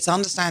 It's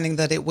understanding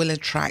that it will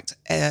attract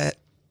the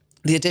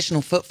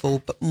additional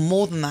footfall, but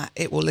more than that,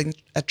 it will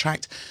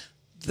attract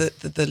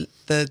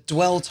the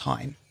dwell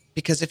time.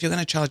 Because if you're going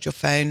to charge your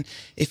phone,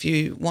 if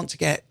you want to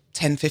get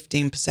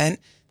 10-15%,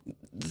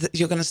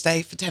 you're going to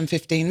stay for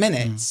 10-15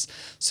 minutes.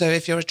 So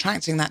if you're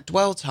attracting that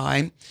dwell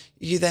time,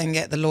 you then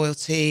get the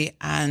loyalty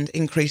and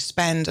increased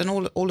spend and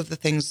all of the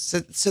things.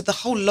 So the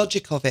whole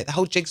logic of it, the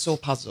whole jigsaw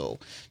puzzle,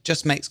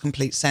 just makes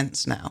complete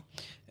sense now.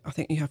 I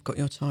think you have got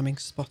your timing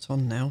spot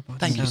on now.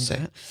 Thank you,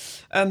 sir.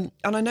 And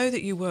I know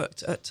that you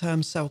worked at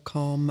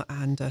Cellcom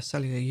and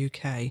Cellular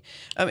UK.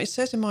 It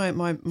says in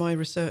my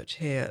research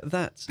here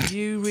that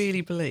you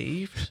really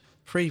believed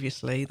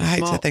previously that I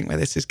hate to think where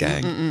this is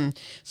going.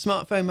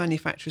 Smartphone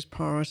manufacturers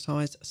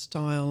prioritise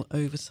style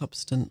over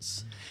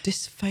substance,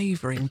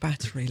 disfavouring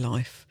battery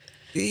life.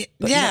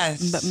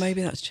 Yes. But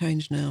maybe that's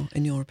changed now,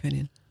 in your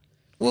opinion.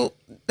 Well,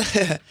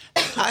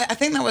 I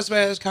think that was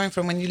where I was coming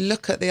from. When you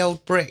look at the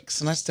old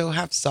bricks, and I still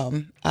have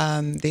some,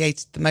 the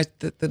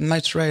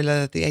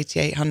Motorola, the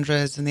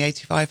 8800s and the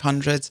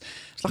 8500s.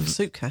 It's like a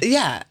suitcase.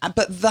 Yeah,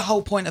 but the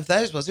whole point of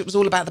those was it was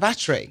all about the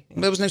battery.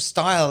 There was no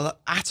style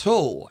at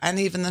all. And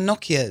even the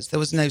Nokias, there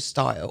was no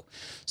style.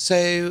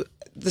 So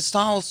the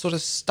style sort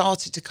of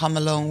started to come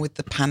along with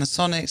the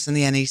Panasonics and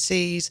the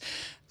NECs.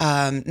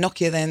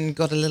 Nokia then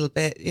got a little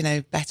bit,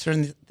 better,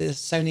 and the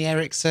Sony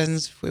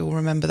Ericssons, if we all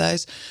remember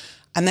those.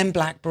 And then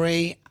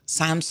BlackBerry,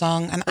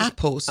 Samsung and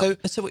Apple. So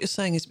what you're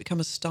saying is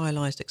become a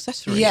stylised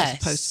accessory, yes,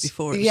 as opposed to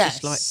before it was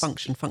just like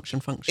function.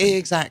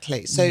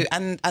 Exactly. So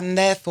and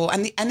therefore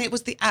and it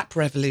was the app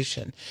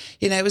revolution.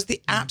 It was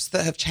the apps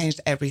that have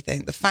changed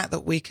everything. The fact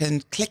that we can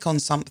click on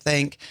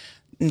something,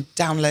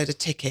 download a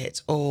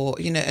ticket, or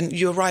and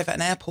you arrive at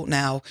an airport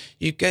now,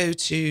 you go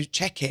to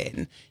check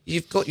in,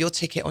 you've got your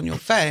ticket on your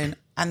phone,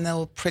 and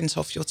they'll print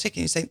off your ticket.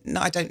 You say,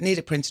 no, I don't need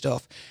it printed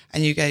off.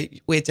 And you go,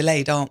 we're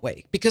delayed, aren't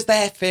we? Because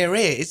their fear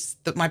is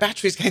that my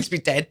battery is going to be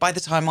dead by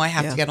the time I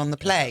have to get on the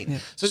plane.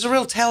 So it's a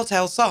real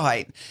telltale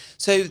sign.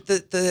 So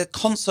the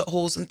concert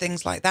halls and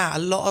things like that, a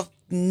lot of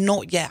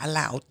not yet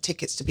allowed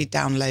tickets to be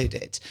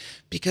downloaded,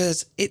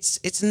 because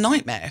it's a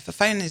nightmare. If a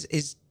phone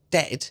is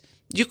dead,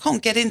 you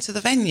can't get into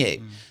the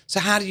venue. So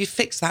how do you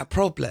fix that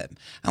problem?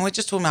 And we're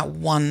just talking about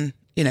one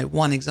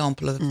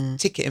example of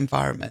ticket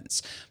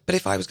environments. But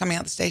if I was coming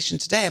out the station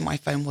today and my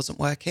phone wasn't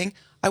working,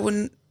 I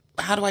wouldn't.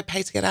 How do I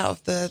pay to get out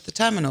of the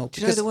terminal?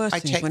 Because the worst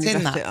thing is when you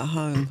left it at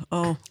home.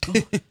 Oh,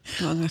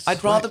 God.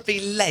 I'd rather be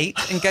late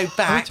and go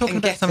back. Are we talking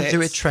and about get something it. to do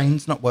with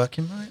trains not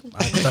working right?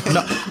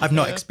 I've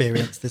not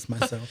experienced this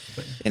myself.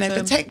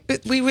 But.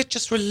 But we would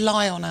just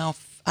rely on our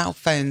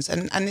phones,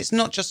 and it's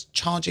not just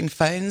charging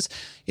phones.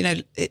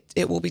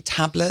 It will be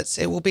tablets,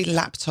 it will be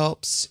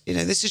laptops.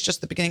 This is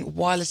just the beginning.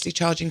 Wirelessly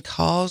charging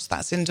cars,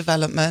 that's in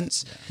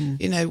development.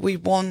 We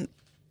want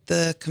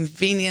the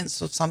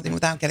convenience of something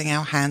without getting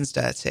our hands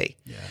dirty.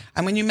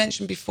 And when you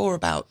mentioned before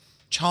about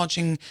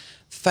charging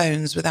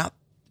phones without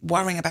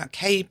worrying about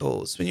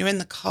cables, when you're in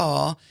the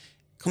car,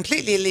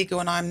 completely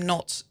illegal, and I'm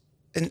not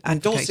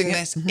endorsing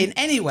this in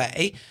any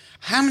way.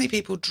 How many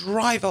people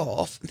drive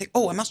off and think,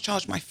 I must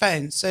charge my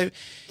phone? So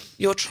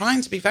you're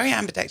trying to be very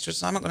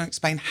ambidextrous. I'm not going to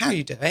explain how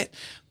you do it,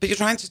 but you're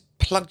trying to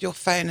plug your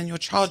phone and your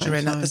charger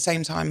in at the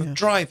same time of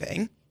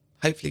driving.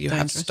 Hopefully you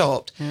have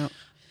stopped.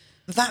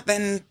 That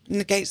then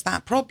negates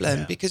that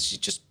problem, because you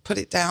just put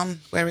it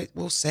down where it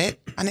will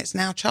sit and it's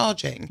now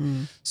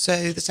charging.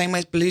 So the same way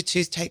as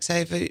Bluetooth takes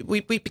over, we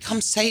become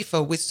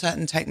safer with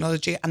certain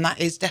technology, and that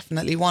is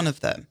definitely one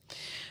of them.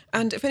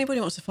 And if anybody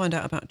wants to find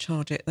out about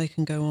CHARGit, they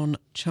can go on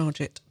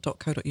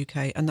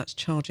chargit.co.uk, and that's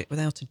CHARGit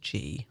without a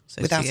G.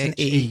 So without an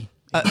E.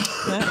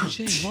 Without a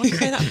G. Why do you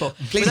say that for?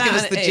 Please without give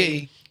us the G.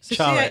 E. So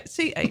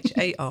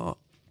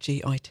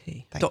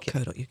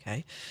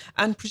CHARGIT.co.uk.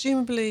 And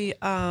presumably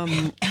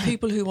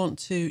people who want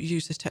to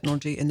use this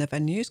technology in their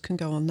venues can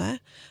go on there.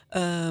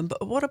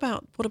 But what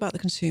about the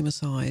consumer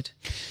side?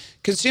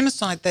 Consumer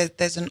side,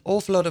 there's an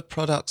awful lot of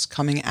products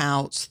coming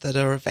out that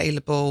are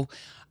available.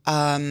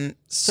 Sorry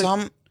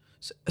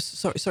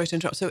to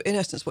interrupt. So in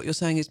essence, what you're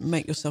saying is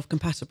make yourself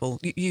compatible.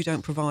 You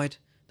don't provide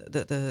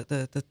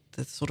the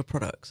sort of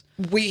products.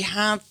 We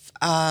are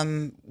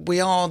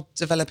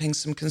developing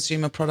some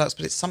consumer products,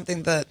 but it's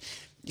something that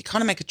you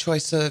kind of make a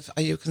choice of,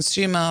 are you a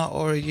consumer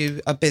or are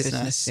you a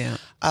business? Yeah.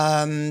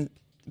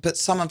 But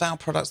some of our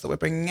products that we're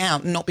bringing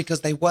out, not because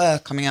they were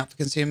coming out for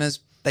consumers,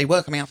 they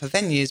were coming out for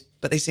venues,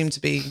 but they seem to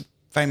be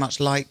very much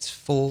liked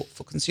for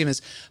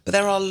consumers. But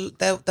there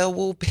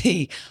will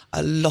be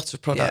a lot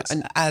of products,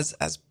 and as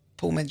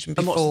Paul mentioned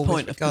before. And what's the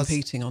point of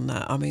competing on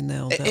that? I mean,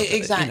 they'll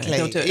exactly.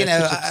 They'll do it.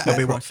 It'll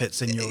be what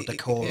fits in your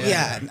decor.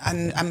 Yeah,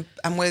 and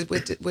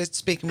we're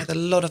speaking with a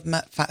lot of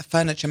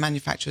furniture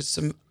manufacturers,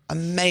 some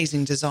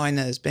amazing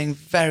designers being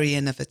very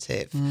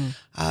innovative.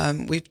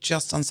 We've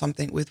just done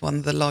something with one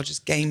of the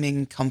largest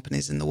gaming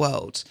companies in the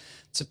world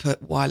to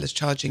put wireless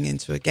charging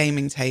into a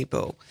gaming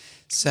table.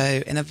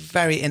 So in a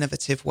very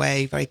innovative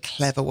way, very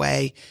clever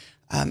way.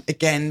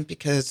 Again,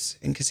 because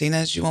in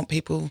casinos you want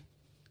people,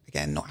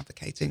 again, not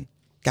advocating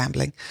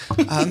gambling,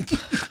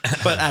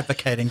 but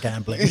advocating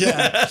gambling.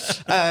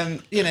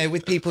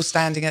 With people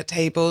standing at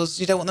tables,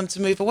 you don't want them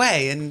to move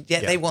away, and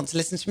yet they want to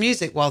listen to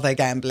music while they're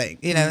gambling,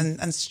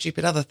 and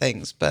stupid other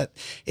things. But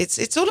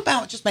it's all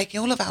about just making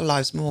all of our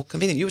lives more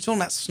convenient. You were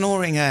talking about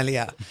snoring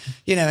earlier,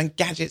 and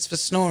gadgets for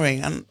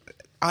snoring. And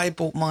I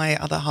bought my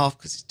other half,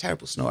 because he's a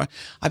terrible snorer,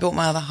 I bought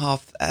my other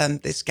half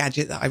this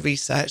gadget that I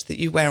researched that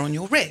you wear on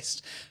your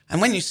wrist. And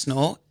when you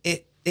snore,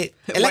 it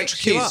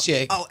electrocutes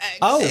you.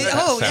 Oh,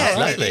 yeah.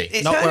 Lovely.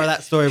 Not where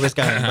that story was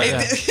going. But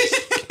yeah.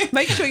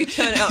 Make sure you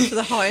turn it up to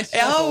the highest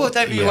level. Oh, well,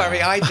 don't you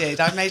worry. I did.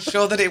 I made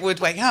sure that it would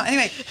wake up.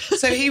 Anyway,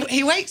 so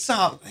he wakes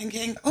up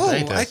thinking,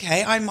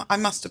 okay, I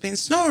must have been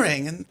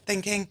snoring, and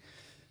thinking,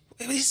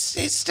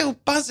 it's still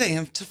buzzing,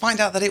 and to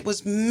find out that it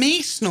was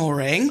me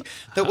snoring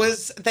that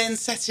was then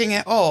setting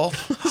it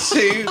off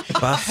to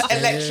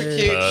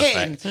electrocute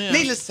him. Yeah.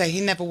 Needless to say,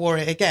 he never wore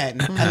it again,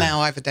 and now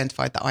I've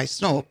identified that I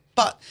snore.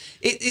 But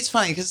it's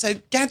funny, because so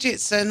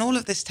gadgets and all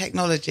of this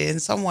technology in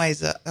some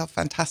ways are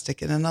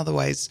fantastic, and in other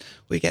ways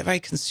we get very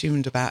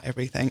consumed about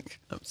everything.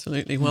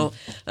 Absolutely. Well,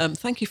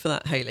 thank you for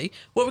that, Hayley.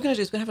 What we're going to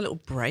do is we're going to have a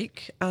little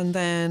break, and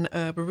then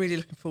we're really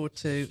looking forward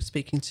to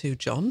speaking to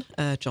John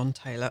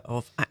Taylor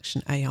of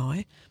Action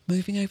AI,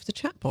 moving over the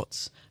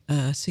chatbots.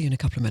 See you in a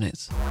couple of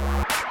minutes.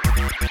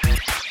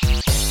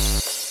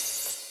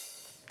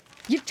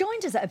 You've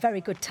joined us at a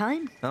very good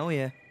time. Oh,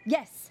 yeah.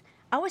 Yes.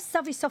 Our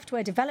savvy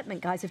software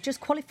development guys have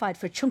just qualified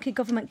for a chunky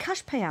government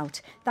cash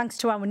payout, thanks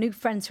to our new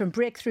friends from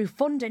Breakthrough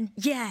Funding.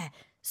 Yeah,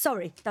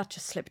 sorry, that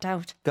just slipped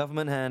out.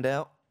 Government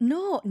handout?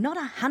 No, not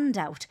a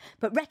handout,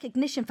 but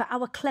recognition for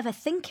our clever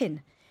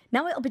thinking.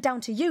 Now it'll be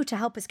down to you to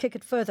help us kick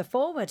it further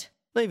forward.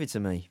 Leave it to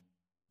me.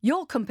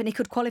 Your company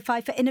could qualify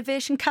for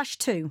Innovation Cash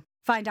too.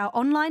 Find out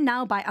online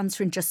now by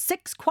answering just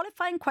 6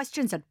 qualifying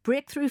questions at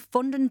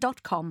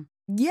breakthroughfunding.com.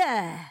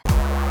 Yeah!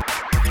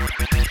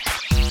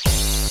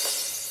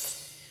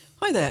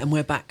 Hi there, and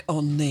we're back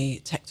on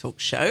the Tech Talk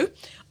show.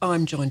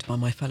 I'm joined by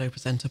my fellow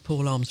presenter,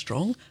 Paul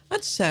Armstrong,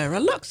 and Sarah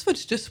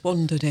Luxford's just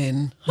wandered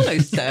in. Hello,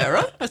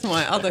 Sarah, as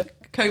my other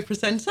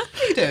co-presenter. How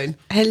are you doing?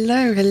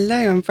 Hello.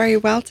 I'm very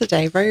well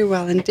today, very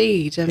well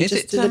indeed. Is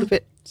just it a little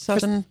bit...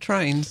 Southern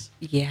Trains?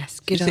 Yes,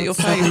 good Is it your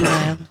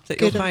favourite? Is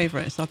it your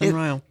favourite, Southern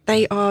Rail?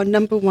 They are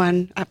number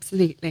one,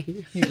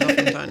 absolutely. You love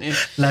them, don't you?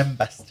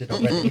 Lambasted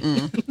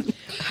already.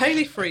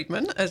 Hayley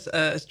Freedman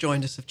has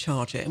joined us of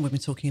CHARGit, and we've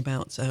been talking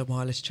about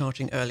wireless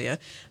charging earlier.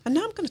 And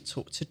now I'm going to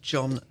talk to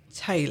John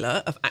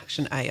Taylor of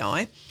Action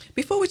AI.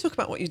 Before we talk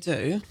about what you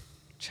do,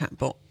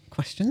 chatbot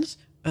questions,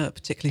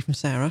 particularly from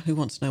Sarah, who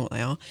wants to know what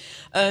they are.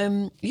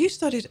 You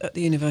studied at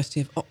the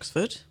University of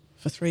Oxford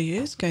for 3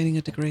 years, gaining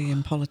a degree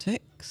in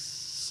politics,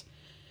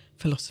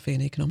 philosophy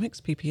and economics,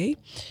 PPE.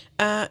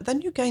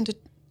 Then you gained a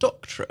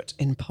doctorate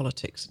in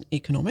politics and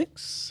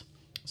economics.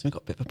 So we've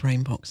got a bit of a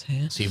brain box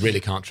here. So you really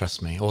can't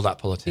trust me, all that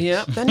politics.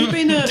 Yeah. Then you've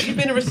been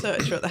a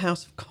researcher at the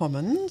House of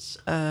Commons,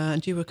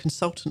 and you were a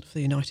consultant for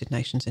the United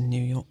Nations in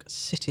New York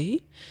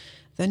City.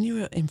 Then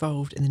you were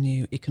involved in the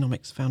New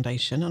Economics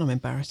Foundation, and I'm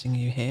embarrassing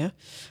you here.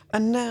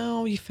 And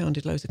now you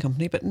founded loads of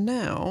company, but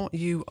now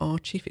you are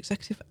Chief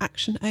Executive of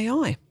Action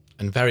AI.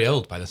 and very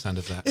old by the sound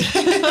of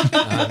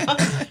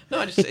that.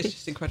 No, it's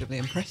just incredibly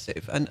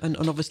impressive. And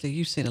obviously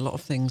you've seen a lot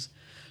of things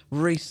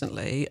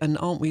recently, and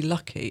aren't we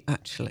lucky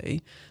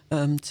actually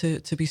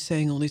to be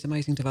seeing all these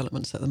amazing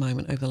developments at the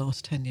moment over the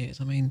last 10 years?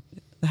 I mean,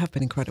 they have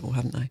been incredible,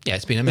 haven't they? Yeah,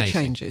 it's been amazing.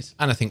 The changes.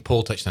 And I think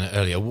Paul touched on it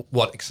earlier.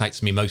 What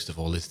excites me most of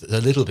all is a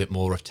little bit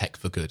more of tech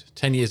for good.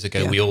 10 years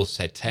ago, we all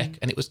said tech,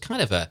 and it was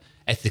kind of a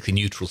ethically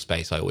neutral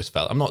space, I always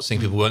felt. I'm not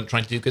saying people weren't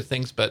trying to do good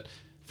things, but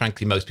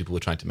frankly, most people were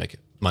trying to make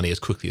money as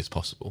quickly as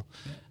possible.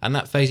 And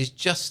that phase is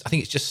I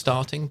think it's just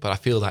starting, but I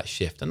feel that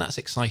shift. And that's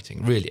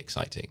exciting, really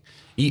exciting.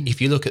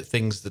 If you look at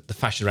things, that the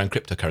fashion around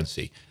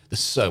cryptocurrency, there's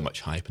so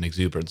much hype and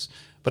exuberance.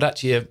 But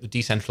actually a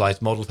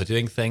decentralized model for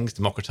doing things,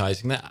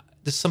 democratizing that,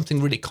 there's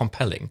something really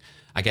compelling,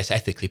 I guess,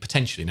 ethically,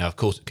 potentially. Now, of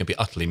course, it can be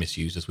utterly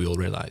misused, as we all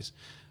realize.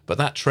 But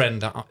that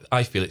trend,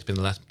 I feel it's been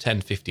the last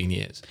 10, 15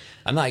 years.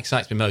 And that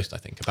excites me most, I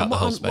think, about the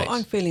whole space. What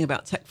I'm feeling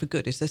about tech for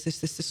good is there's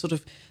this sort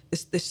of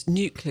this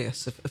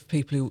nucleus of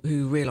people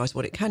who realise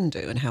what it can do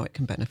and how it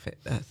can benefit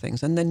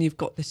things. And then you've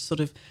got this sort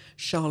of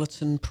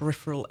charlatan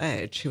peripheral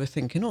edge who are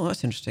thinking, oh,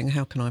 that's interesting.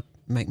 How can I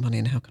make money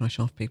and how can I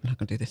shaft people? How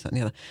can I do this, that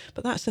and the other?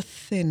 But that's a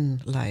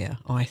thin layer,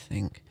 I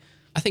think.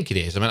 I think it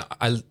is. I mean,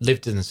 I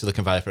lived in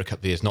Silicon Valley for a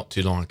couple of years not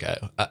too long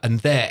ago.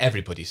 And there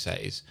everybody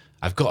says,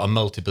 I've got a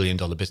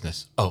multi-billion-dollar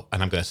business. Oh,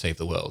 and I'm going to save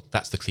the world.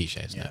 That's the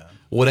cliche, isn't it?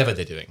 Whatever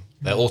they're doing.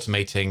 They're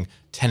automating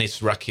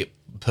tennis racket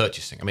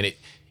purchasing. I mean,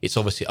 it's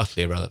obviously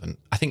utterly irrelevant.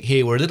 I think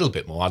here we're a little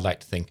bit more, I'd like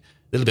to think,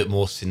 a little bit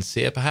more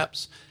sincere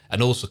perhaps,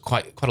 and also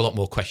quite a lot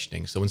more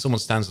questioning. So when someone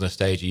stands on a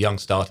stage, a young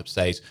startup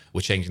says, we're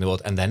changing the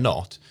world, and they're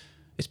not,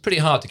 it's pretty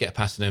hard to get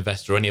past an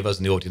investor or any of us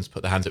in the audience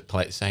put their hands up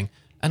politely saying,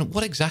 and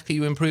what exactly are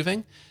you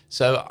improving?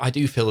 So I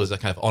do feel there's a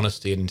kind of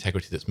honesty and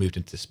integrity that's moved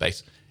into this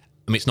space.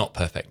 I mean, it's not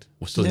perfect.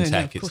 We're still in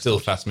tech. It's still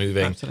fast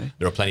moving. Absolutely.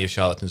 There are plenty of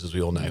charlatans, as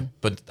we all know.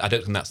 But I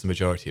don't think that's the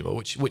majority of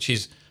it, which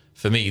is,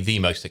 for me, the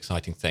most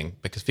exciting thing.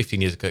 Because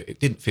 15 years ago, it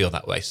didn't feel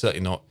that way.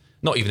 Certainly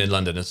not even in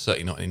London, and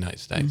certainly not in the United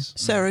States.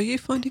 Sarah, are you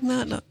finding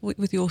that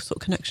with your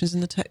sort of connections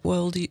in the tech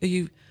world? Are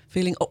you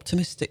feeling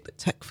optimistic that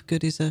tech for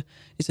good is a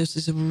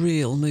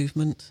real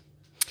movement?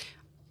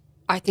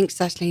 I think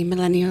certainly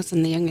millennials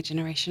and the younger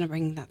generation are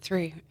bringing that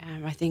through.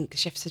 I think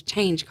shifts have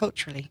changed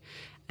culturally,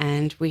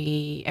 and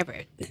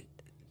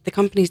the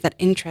companies that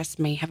interest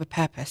me have a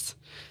purpose,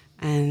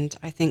 and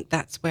I think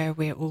that's where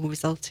we're all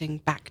resulting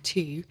back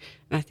to. And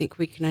I think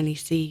we can only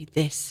see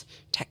this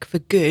tech for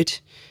good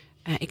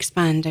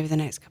expand over the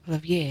next couple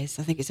of years.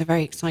 I think it's a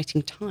very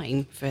exciting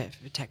time for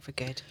tech for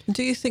good.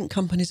 Do you think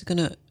companies are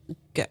going to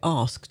get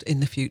asked in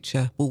the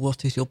future, well,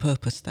 what is your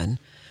purpose then?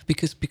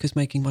 Because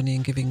making money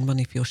and giving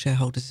money for your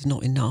shareholders is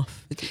not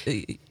enough. Do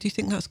you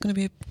think that's going to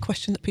be a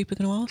question that people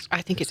are going to ask?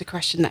 I think it's a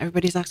question that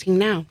everybody's asking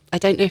now. I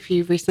don't know if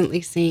you've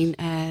recently seen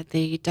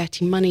the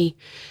Dirty Money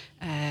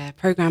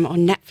program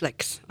on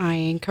Netflix. I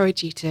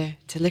encourage you to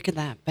look at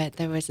that. But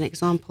there was an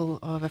example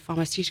of a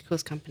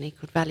pharmaceuticals company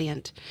called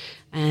Valiant,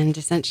 and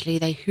essentially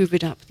they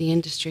hoovered up the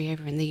industry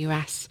over in the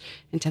US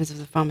in terms of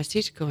the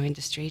pharmaceutical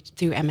industry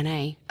through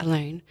M&A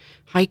alone,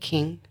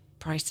 hiking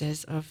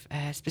prices of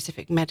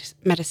specific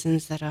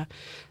medicines that are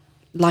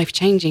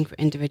life-changing for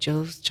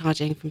individuals,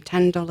 charging from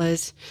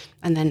 $10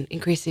 and then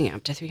increasing it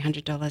up to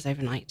 $300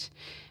 overnight.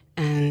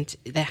 And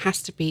there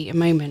has to be a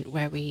moment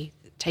where we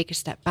take a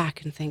step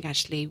back and think,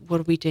 actually, what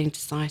are we doing to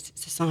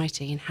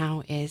society, and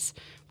how is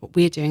what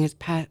we're doing as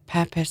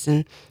purpose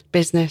and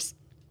business,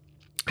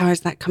 how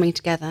is that coming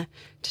together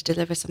to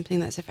deliver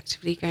something that's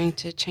effectively going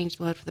to change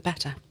the world for the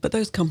better? But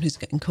those companies are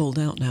getting called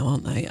out now,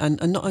 aren't they?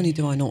 And not only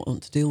do I not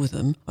want to deal with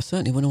them, I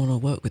certainly wouldn't want to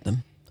work with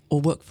them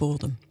or work for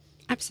them.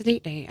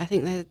 Absolutely. I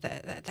think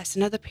that's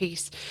another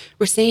piece.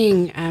 We're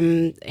seeing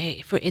in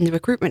the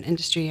recruitment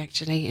industry,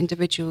 actually,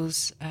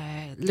 individuals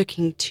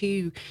looking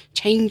to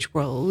change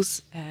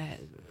roles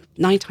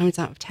 9 times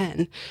out of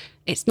 10.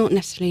 It's not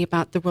necessarily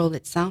about the role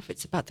itself,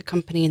 it's about the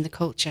company and the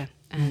culture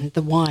and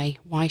the why.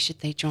 Why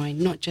should they join?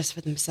 Not just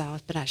for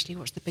themselves, but actually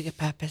what's the bigger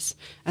purpose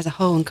as a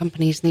whole? And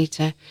companies need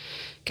to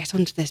get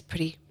onto this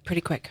pretty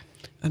quick.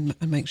 And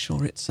make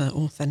sure it's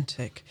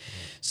authentic.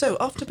 So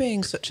after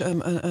being such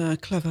a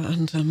clever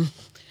and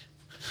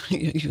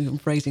you're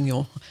raising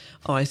your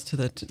eyes to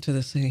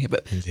the scene here,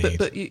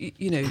 but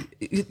you know,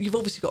 you've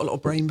obviously got a lot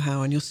of brain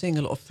power and you're seeing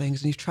a lot of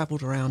things, and you've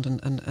travelled around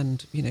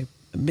and you know,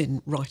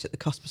 been right at the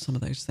cusp of some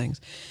of those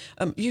things.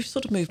 You've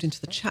sort of moved into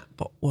the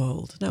chatbot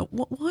world. Now,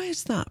 why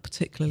has that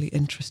particularly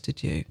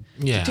interested you?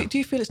 Yeah. Do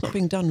you feel it's not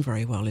being done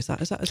very well? Is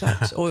that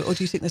or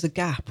do you think there's a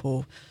gap?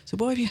 Or so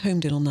why have you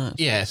homed in on that?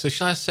 Yeah. So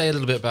shall I say a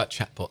little bit about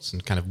chatbots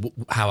and kind of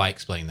how I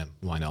explain them?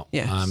 Why not?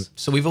 Yes.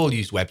 So we've all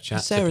used web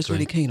chat. Sarah's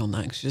typically. really keen on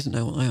that because she doesn't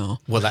know what they are.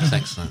 Well, that's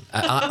excellent.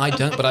 I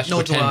don't, but I should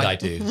Nor do pretend I. I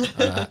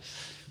do.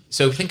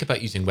 So think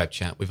about using web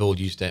chat. We've all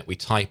used it. We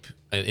type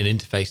an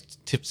interface,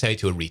 say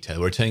to a retailer,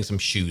 we're returning some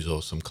shoes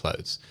or some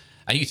clothes.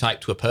 And you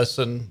type to a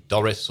person,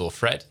 Doris or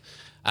Fred,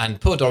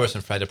 and poor Doris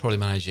and Fred are probably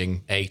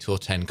managing 8 or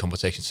 10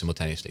 conversations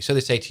simultaneously. So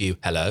they say to you,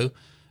 hello,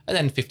 and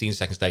then 15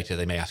 seconds later,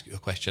 they may ask you a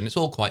question. It's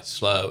all quite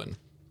slow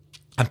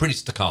and pretty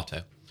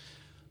staccato.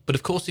 But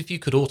of course, if you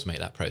could automate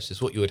that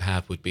process, what you would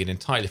have would be an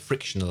entirely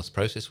frictionless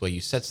process where you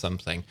said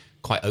something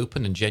quite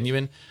open and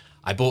genuine.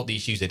 I bought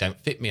these shoes, they don't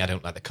fit me, I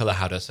don't like the color,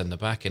 how do I send them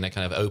back? In a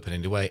kind of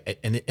open-ended way.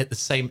 And at the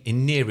same,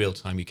 in near real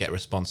time, you get a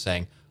response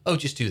saying, oh,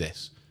 just do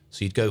this.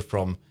 So you'd go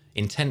from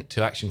intent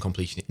to action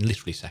completion in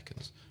literally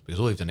seconds, because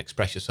all you've done is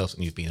express yourself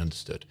and you've been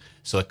understood.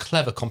 So a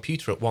clever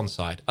computer at one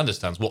side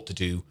understands what to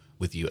do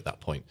with you at that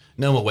point.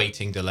 No more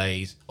waiting,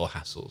 delays, or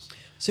hassles.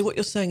 So what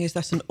you're saying is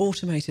that's an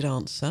automated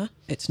answer.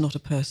 It's not a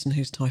person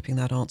who's typing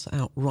that answer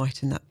out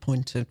right in that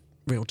point of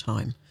real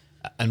time.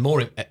 And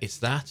more, it's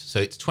that.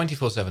 So it's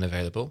 24/7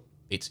 available,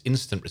 it's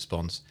instant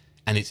response,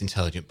 and it's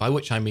intelligent, by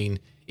which I mean,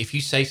 if you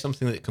say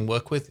something that it can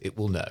work with, it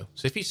will know.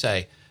 So if you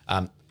say,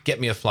 get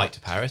me a flight to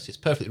Paris, it's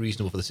perfectly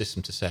reasonable for the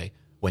system to say,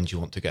 when do you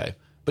want to go?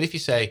 But if you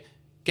say,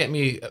 get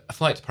me a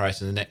flight to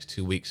Paris in the next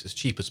 2 weeks as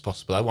cheap as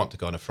possible, I want to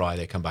go on a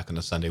Friday, come back on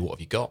a Sunday, what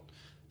have you got?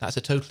 That's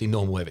a totally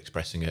normal way of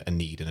expressing a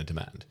need and a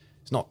demand.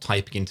 It's not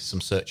typing into some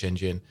search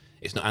engine,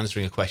 it's not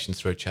answering a question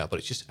through a chat, but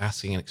it's just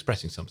asking and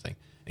expressing something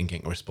and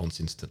getting a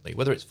response instantly,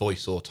 whether it's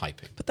voice or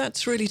typing. But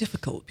that's really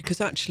difficult, because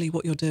actually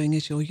what you're doing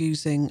is you're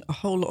using a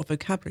whole lot of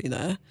vocabulary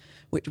there,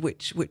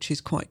 which is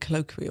quite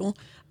colloquial,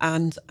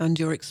 and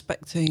you're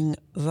expecting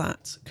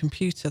that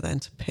computer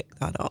then to pick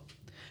that up.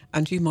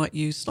 And you might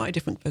use slightly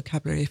different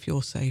vocabulary if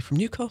you're, say, from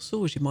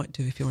Newcastle, as you might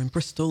do if you're in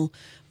Bristol,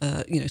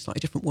 slightly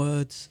different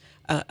words.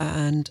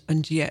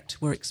 And yet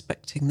we're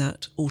expecting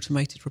that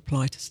automated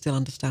reply to still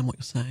understand what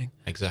you're saying.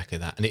 Exactly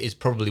that. And it is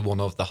probably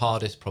one of the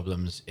hardest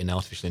problems in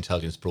artificial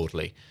intelligence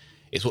broadly.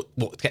 It's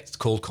what gets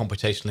called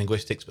computational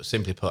linguistics, but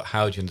simply put,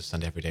 how do you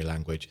understand everyday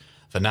language?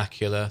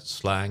 Vernacular,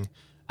 slang,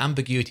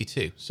 ambiguity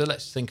too. So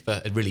let's think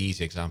of a really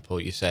easy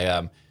example. You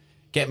say,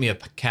 get me a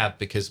cab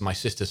because my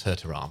sister's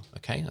hurt her arm.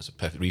 Okay, that's a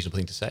perfectly reasonable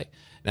thing to say.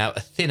 Now, a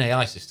thin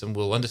AI system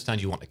will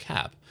understand you want a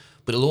cab,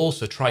 but it'll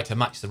also try to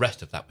match the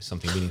rest of that with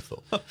something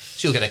meaningful. So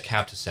you'll get a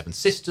cab to Seven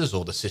Sisters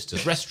or the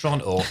Sisters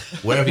Restaurant or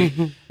wherever.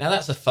 Now,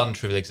 that's a fun,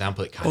 trivial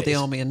example. It kind or of the is.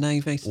 Army and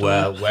Navy store.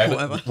 Well,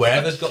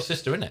 wherever's got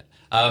sister in it.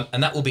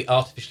 And that will be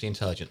artificially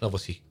intelligent,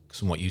 obviously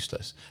somewhat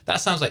useless.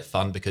 That sounds like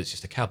fun because it's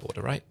just a cab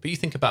order, right? But you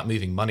think about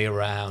moving money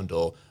around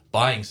or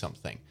buying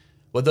something,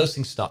 well, those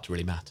things start to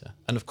really matter.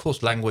 And of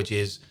course, language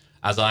is,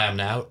 as I am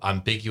now,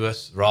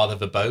 ambiguous, rather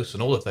verbose,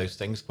 and all of those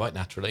things quite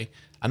naturally.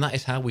 And that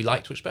is how we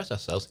like to express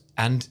ourselves.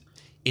 And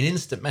in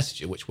instant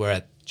messaging, which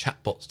where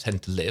chatbots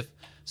tend to live,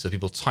 so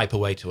people type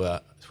away to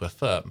a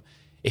firm,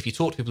 if you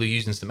talk to people who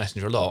use instant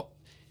messenger a lot,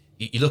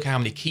 you look at how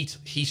many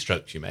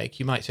keystrokes you make,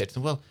 you might say to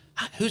them, well,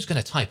 who's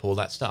going to type all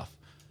that stuff?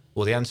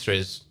 Well, the answer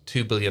is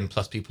 2 billion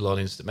plus people on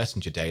instant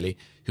messenger daily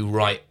who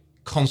write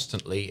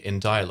constantly in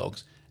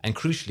dialogues and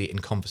crucially in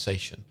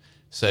conversation.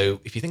 So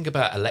if you think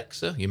about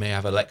Alexa, you may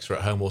have Alexa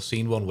at home or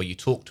seen one where you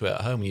talk to it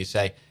at home and you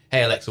say,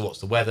 hey, Alexa,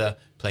 what's the weather?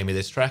 Play me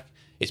this track.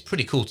 It's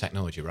pretty cool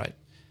technology, right?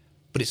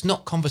 But it's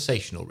not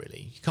conversational,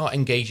 really. You can't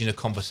engage in a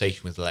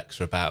conversation with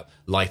Alexa about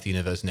life, the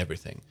universe, and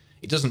everything.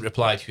 It doesn't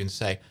reply to you and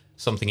say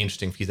something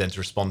interesting for you then to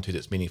respond to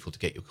that's meaningful to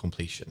get your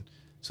completion.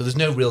 So there's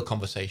no real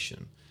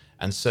conversation.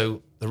 And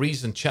so the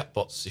reason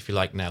chatbots, if you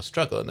like, now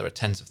struggle, and there are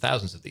tens of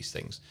thousands of these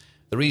things,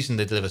 the reason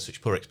they deliver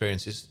such poor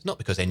experiences is not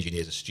because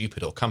engineers are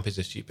stupid or companies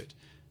are stupid.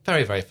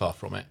 Very, very far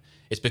from it.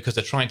 It's because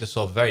they're trying to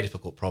solve a very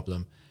difficult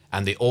problem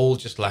and they all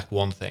just lack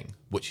one thing,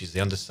 which is the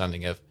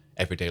understanding of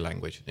everyday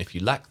language. And if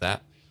you lack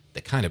that,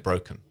 they're kind of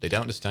broken. They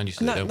don't understand you,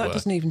 so they don't work. That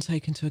doesn't even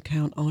take into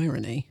account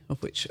irony,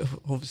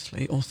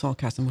 obviously, or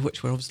sarcasm, of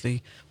which we're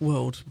obviously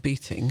world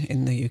beating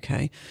in the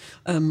UK,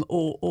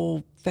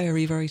 or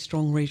very, very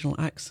strong regional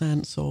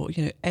accents, or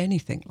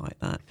anything like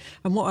that.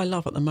 And what I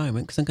love at the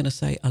moment, because I'm going to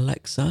say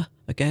Alexa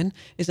again,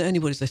 is that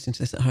anybody's listening to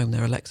this at home,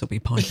 their Alexa will be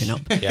piping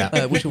up,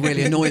 which will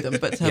really annoy them.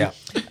 But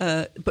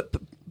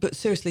but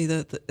seriously,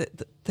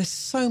 there's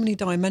so many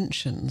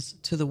dimensions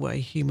to the way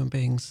human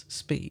beings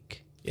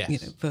speak.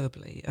 Yes.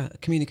 Verbally,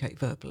 communicate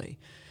verbally.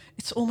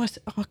 It's almost,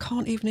 I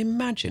can't even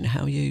imagine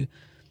how you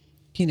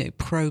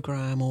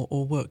program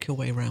or work your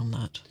way around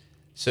that.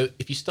 So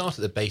if you start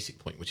at the basic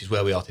point, which is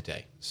where we are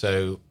today.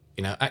 So,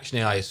 Action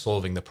AI is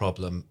solving the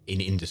problem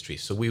in industry.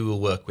 So we will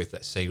work with,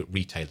 let's say,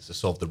 retailers to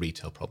solve the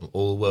retail problem,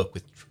 or we'll work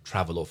with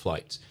travel or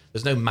flights.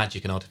 There's no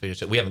magic in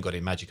artificial. We haven't got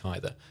any magic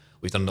either.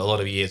 We've done a lot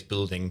of years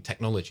building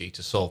technology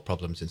to solve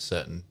problems in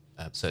certain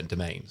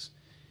domains.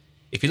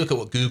 If you look at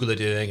what Google are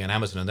doing and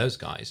Amazon and those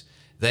guys,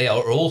 they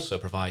are also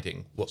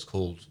providing what's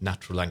called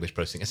natural language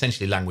processing,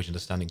 essentially language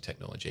understanding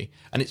technology.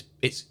 And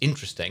it's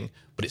interesting,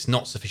 but it's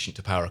not sufficient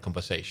to power a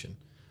conversation.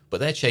 But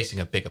they're chasing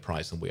a bigger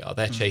prize than we are.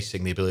 They're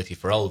chasing the ability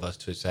for all of us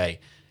to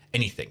say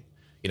anything.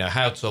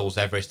 How tall's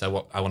Everest? I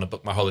want to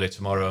book my holiday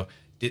tomorrow.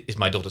 Is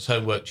my daughter's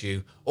homework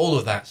due? All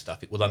of that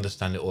stuff, it will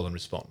understand it all and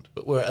respond.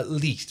 But we're at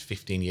least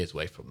 15 years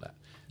away from that.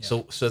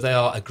 Yeah. So they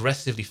are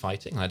aggressively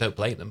fighting, and I don't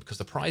blame them because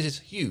the prize is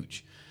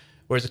huge.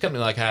 Whereas a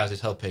company like ours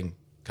is helping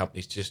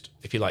companies just,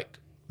 if you like,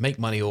 make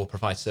money or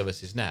provide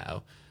services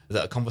now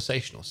that are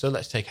conversational. So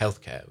let's take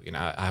healthcare.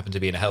 I happen to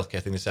be in a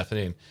healthcare thing this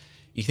afternoon.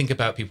 You think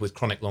about people with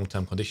chronic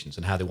long-term conditions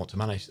and how they want to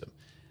manage them.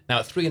 Now,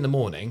 at 3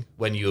 a.m,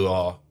 when you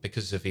are,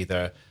 because of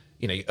either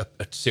a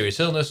serious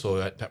illness,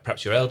 or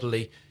perhaps you're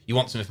elderly, you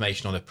want some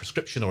information on a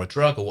prescription or a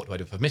drug, or what do I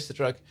do if I miss the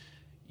drug?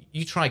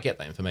 You try get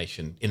that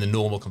information in the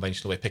normal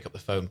conventional way, pick up the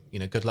phone,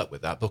 good luck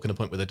with that, book an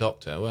appointment with a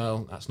doctor.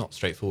 Well, that's not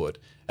straightforward.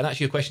 And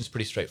actually your question's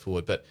pretty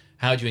straightforward, but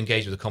how do you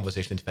engage with a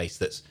conversational interface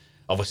that's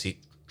obviously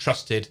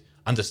trusted,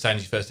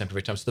 understands you first time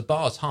every time? So the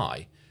bar's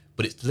high,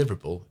 but it's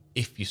deliverable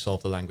if you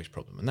solve the language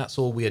problem. And that's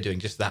all we are doing,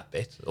 just that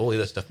bit. All the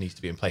other stuff needs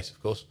to be in place,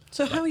 of course.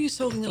 So how are you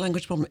solving the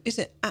language problem? Is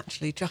it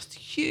actually just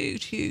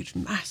huge,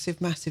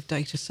 massive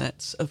data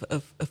sets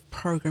of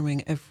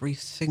programming every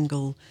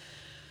single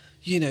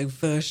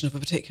version of a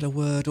particular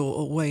word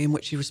or way in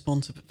which you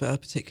respond to a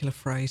particular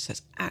phrase? So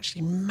it's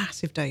actually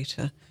massive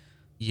data.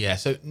 Yeah,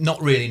 so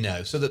not really,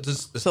 no. So that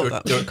there's thought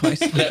that was close.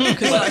 Because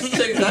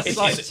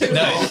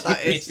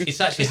it's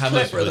actually how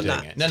most people are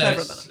doing it.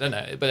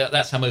 No, but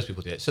that's how most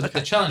people do it. So the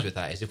challenge with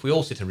that is if we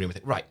all sit in a room and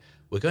think, right,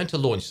 we're going to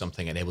launch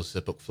something that enables us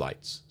to book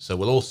flights. So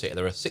we'll all sit,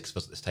 there are 6 of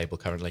us at this table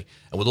currently,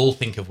 and we'll all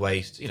think of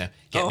ways to,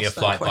 get me a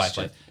flight, buy a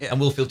flight. Yeah.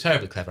 And we'll feel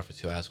terribly clever for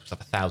 2 hours, because we'll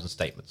have 1,000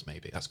 statements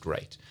maybe. That's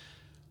great.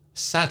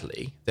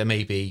 Sadly, there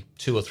may be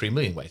 2 or 3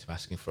 million ways of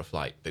asking for a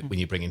flight, but when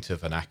you bring into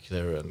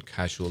vernacular and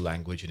casual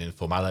language and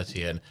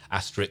informality and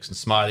asterisks and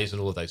smileys and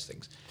all of those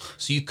things.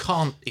 So you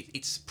can't,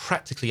 it's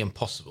practically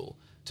impossible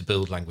to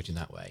build language in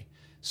that way.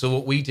 So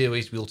what we do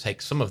is we'll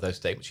take some of those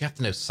statements. You have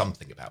to know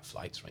something about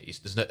flights, right?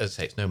 There's no, as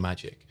I say, it's no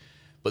magic.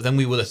 But then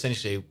we will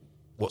essentially,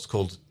 what's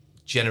called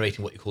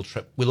generating what you call,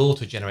 we'll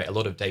auto-generate a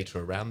lot of data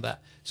around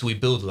that. So we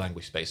build a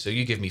language space. So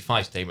you give me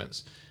 5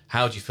 statements.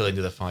 How do you fill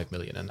into the 5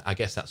 million? And I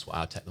guess that's what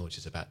our technology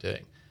is about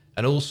doing.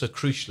 And also,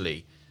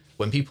 crucially,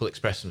 when people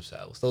express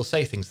themselves, they'll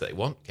say things that they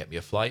want, get me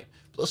a flight,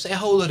 but they'll say a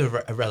whole load of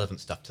irrelevant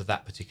stuff to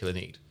that particular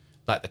need,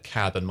 like the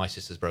cab and my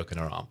sister's broken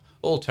her arm.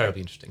 All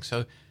terribly interesting.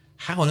 So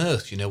how on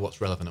earth do you know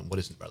what's relevant and what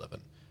isn't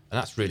relevant? And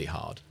that's really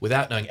hard.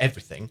 Without knowing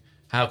everything,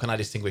 how can I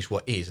distinguish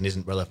what is and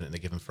isn't relevant in a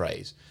given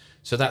phrase?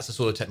 So that's the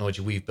sort of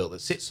technology we've built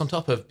that sits on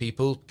top of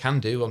people,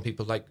 can do on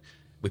people like,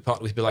 we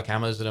partner with people like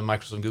Amazon and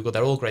Microsoft and Google.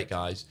 They're all great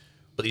guys,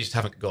 but they just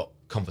haven't got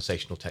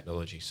conversational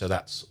technology. So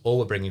that's all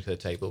we're bringing to the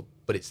table.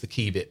 But it's the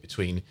key bit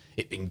between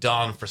it being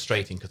darn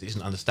frustrating because it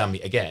doesn't understand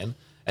me again,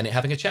 and it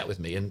having a chat with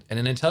me, and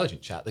an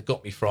intelligent chat that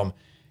got me from,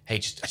 hey, I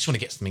just want to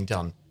get something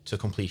done, to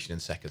completion in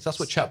seconds. That's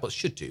what chatbots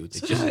should do.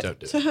 They don't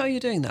do it. So how are you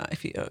doing that?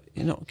 If you're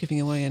not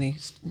giving away any,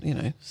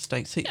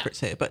 state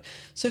secrets here, but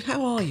so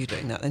how are you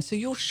doing that then? So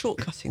you're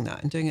shortcutting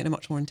that and doing it in a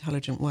much more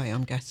intelligent way,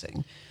 I'm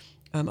guessing.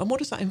 And what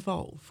does that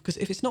involve? Because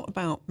if it's not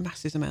about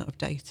massive amount of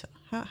data,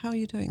 how are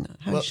you doing that?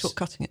 How are you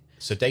shortcutting it?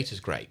 So data's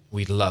great.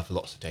 We'd love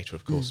lots of data,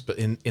 of course. But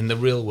in the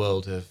real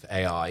world of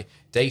AI,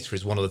 data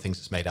is one of the things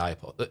that's made AI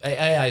possible.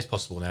 AI is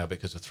possible now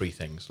because of 3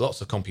 things.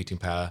 Lots of computing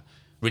power,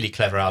 really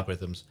clever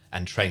algorithms,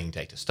 and training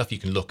data, stuff you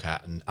can look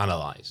at and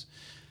analyze.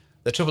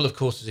 The trouble, of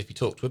course, is if you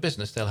talk to a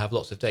business, they'll have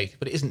lots of data,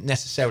 but it isn't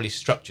necessarily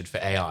structured for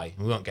AI.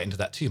 And we won't get into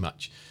that too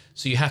much.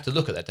 So you have to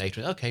look at that data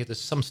and, okay, there's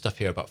some stuff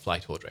here about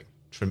flight ordering.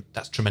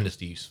 That's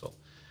tremendously useful.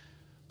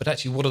 But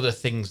actually, what are the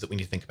things that we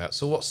need to think about?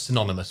 So what's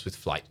synonymous with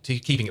flight?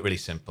 Keeping it really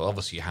simple.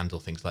 Obviously, you handle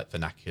things like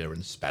vernacular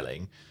and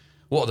spelling.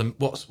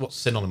 What's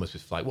synonymous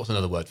with flight? What's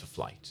another word for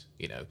flight?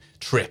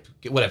 Trip,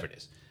 whatever it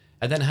is.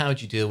 And then how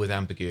do you deal with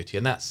ambiguity?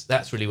 And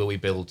that's really where we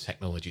build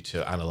technology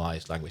to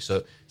analyze language.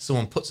 So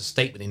someone puts a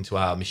statement into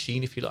our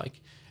machine, if you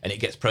like, and it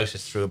gets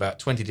processed through about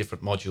 20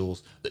 different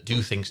modules that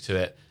do things to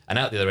it. And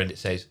out the other end, it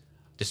says,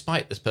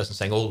 despite this person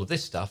saying all of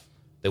this stuff,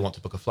 they want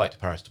to book a flight to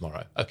Paris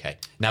tomorrow. Okay.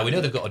 Now, we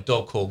know they've got a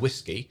dog called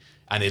Whiskey,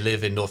 and they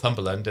live in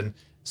Northumberland, and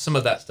some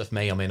of that stuff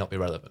may or may not be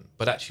relevant.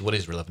 But actually, what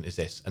is relevant is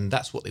this, and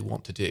that's what they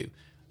want to do.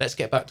 Let's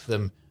get back to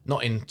them,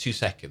 not in 2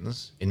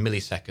 seconds, in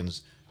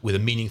milliseconds, with a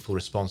meaningful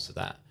response to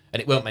that. And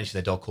it won't mention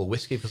their dog called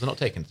Whiskey because they're not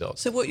taking the dog.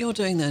 So what you're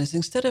doing then is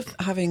instead of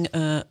having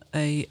a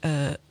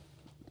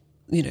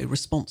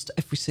response to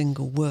every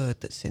single word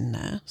that's in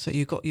there. So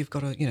you've got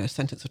a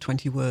sentence of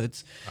 20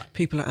 words. Right.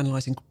 People are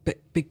analysing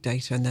big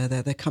data, and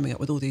they're coming up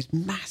with all these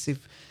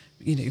massive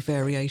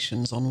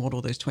variations on what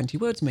all those 20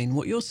 words mean.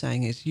 What you're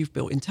saying is you've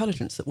built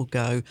intelligence that will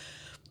go,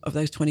 of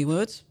those 20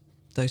 words,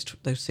 those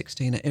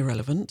 16 are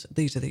irrelevant.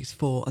 These are these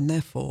 4, and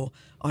therefore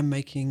I'm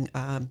making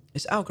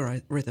this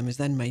algorithm is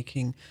then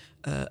making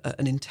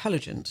an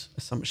intelligent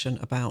assumption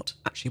about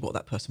actually what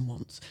that person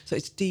wants. So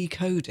it's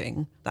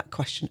decoding that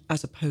question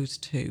as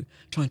opposed to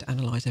trying to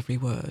analyse every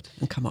word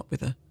and come up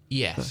with a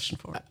version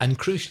for it. And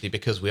crucially,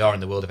 because we are in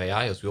the world of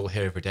AI, as we all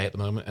hear every day at the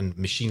moment, and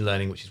machine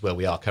learning, which is where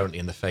we are currently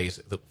in the phase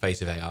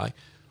of AI,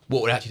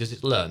 what it actually does is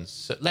it learns.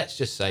 So let's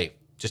just say,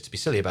 just to be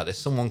silly about this,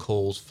 someone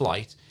calls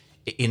flight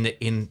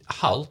in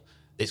Hull.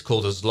 It's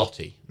called a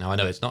zloty. Now, I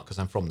know it's not because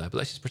I'm from there, but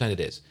let's just pretend it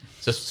is.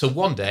 So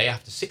one day,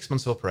 after 6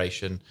 months of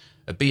operation,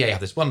 a BA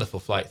have this wonderful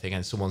flight thing,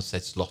 and someone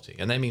said zloty,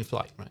 and they mean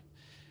flight, right?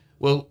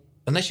 Well,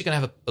 unless you're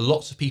going to have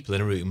lots of people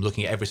in a room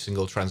looking at every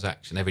single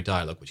transaction, every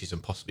dialogue, which is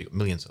impossible, you've got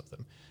millions of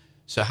them.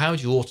 So how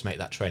do you automate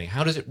that training?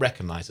 How does it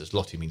recognize that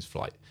zloty means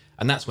flight?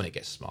 And that's when it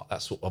gets smart.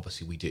 That's what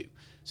obviously we do.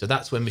 So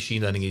that's when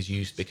machine learning is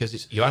used,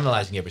 because you're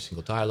analyzing every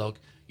single dialogue.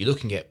 You're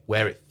looking at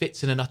where it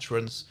fits in an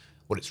utterance,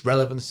 what its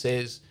relevance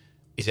is,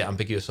 is it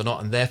ambiguous or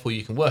not? And therefore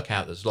you can work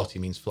out that Zloty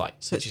means flight,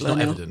 So which it's is not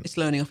learning, evident. it's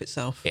learning off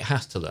itself. It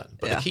has to learn.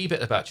 But Yeah. the key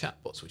bit about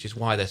chatbots, which is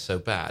why they're so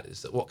bad,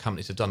 is that what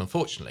companies have done,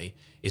 unfortunately,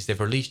 is they've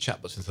released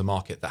chatbots into the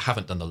market that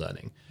haven't done the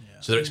learning.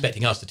 So they're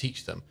expecting us to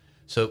teach them.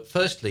 So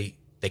firstly,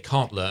 they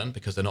can't learn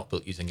because they're not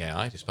built using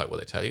AI, despite what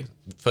they tell you.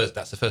 First,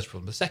 that's the first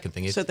problem. The second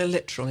thing is... So they're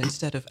literal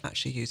instead of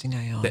actually using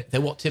AI.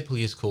 They're what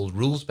typically is called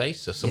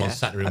rules-based. So someone's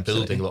sat in a room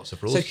building lots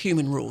of rules. So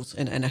human rules,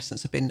 in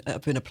essence, have been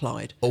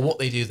applied. Or what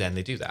they do then,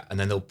 they do that, and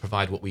then they'll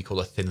provide what we call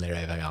a thin layer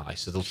of AI.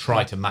 So they'll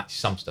try to match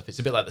some stuff. It's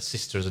a bit like the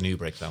Sister as an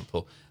Uber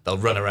example. They'll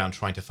run around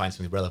trying to find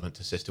something relevant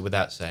to Sister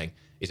without saying,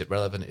 is it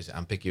relevant? Is it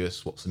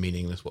ambiguous? What's the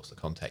meaningless? What's the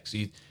context? So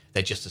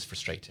they're just as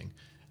frustrating.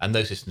 And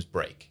those systems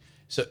break.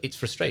 So it's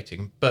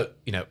frustrating, but,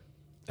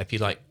 if you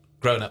like,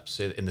 grown-ups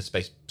in the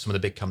space, some of the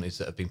big companies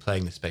that have been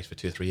playing this space for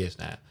 2 or 3 years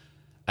now,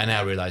 are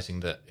now realizing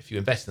that if you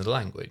invest in the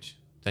language,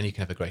 then you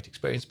can have a great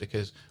experience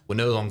because we're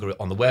no longer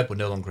on the web, we're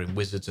no longer in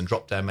wizards and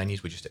drop-down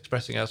menus, we're just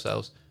expressing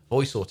ourselves,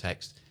 voice or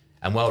text.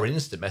 And while we're in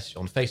instant message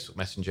on Facebook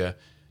Messenger,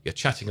 you're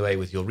chatting away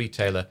with your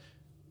retailer,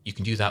 you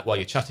can do that while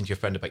you're chatting to your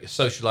friend about your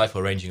social life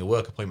or arranging a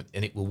work appointment,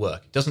 and it will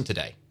work. It doesn't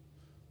today,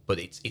 but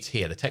it's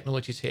here. The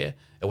technology's here.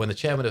 And when the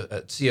chairman,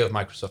 CEO of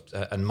Microsoft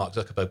and Mark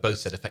Zuckerberg both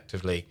said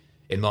effectively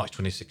in March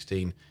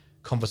 2016,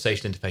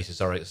 conversation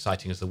interfaces are as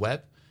exciting as the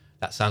web.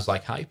 That sounds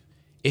like hype.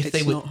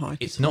 It's not hype.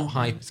 It's not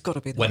hype. It's got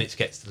to be when it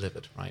gets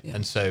delivered, right? Yeah.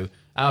 And so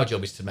our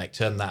job is to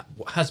turn that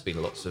what has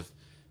been lots of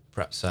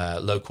perhaps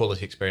low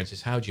quality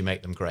experiences. How do you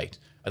make them great?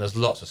 And there's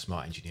lots of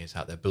smart engineers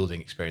out there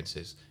building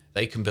experiences.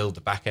 They can build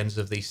the back ends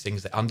of these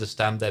things. They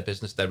understand their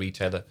business, their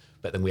retailer,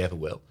 better than we ever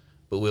will.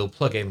 But we'll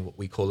plug in what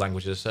we call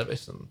language as a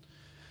service and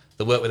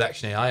the work with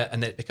Action AI,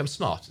 and then it becomes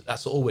smart.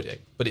 That's all we're doing.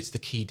 But it's the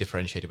key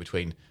differentiator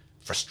between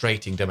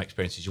frustrating dumb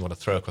experiences you want to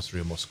throw across the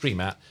room or scream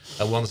at,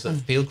 and ones that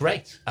feel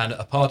great and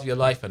a part of your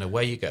life and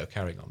away you go,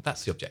 carrying on.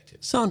 That's the objective.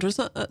 Sandra, is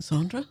that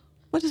Sandra?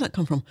 Where does that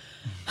come from?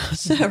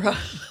 Sarah.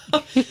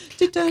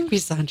 Did Be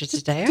Sandra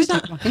today. I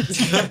don't mind.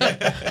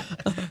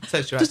 So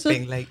you're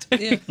being late.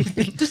 Yeah.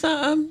 Does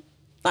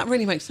that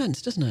really makes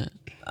sense, doesn't it?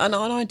 And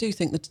I do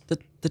think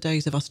that the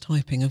days of us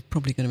typing are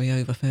probably going to be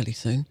over fairly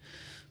soon.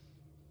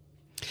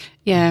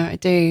 Yeah, I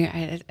do.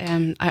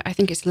 I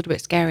think it's a little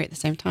bit scary at the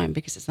same time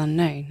because it's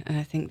unknown, and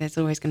I think there's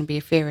always going to be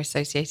a fear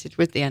associated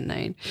with the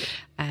unknown.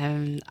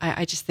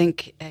 I just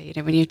think,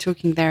 when you're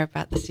talking there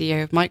about the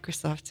CEO of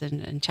Microsoft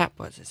and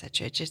chatbots,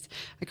 etc.,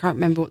 I can't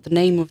remember what the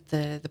name of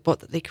the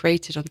bot that they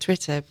created on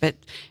Twitter, but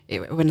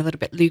it went a little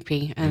bit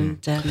loopy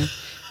and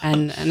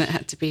it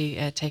had to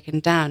be taken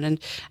down. And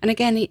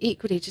again,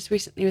 equally, just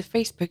recently with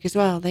Facebook as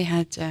well, they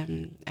had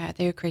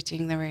they were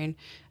creating their own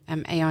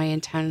AI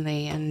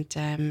internally, and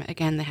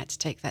again they had to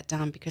take that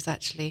down because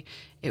actually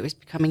it was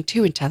becoming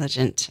too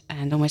intelligent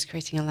and almost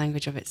creating a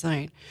language of its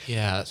own.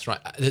 Yeah, that's right.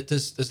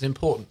 There's an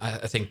important,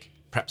 I think,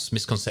 perhaps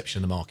misconception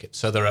in the market.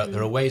 So there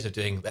are ways of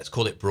doing, let's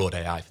call it broad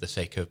AI for the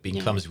sake of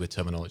being clumsy with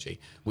terminology,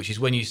 which is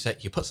when you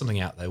put something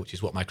out there, which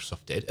is what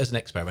Microsoft did as an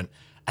experiment,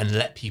 and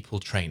let people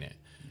train it.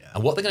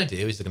 And what they're going to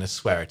do is they're going to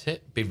swear at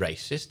it, be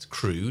racist,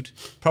 crude,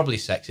 probably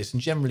sexist,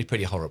 and generally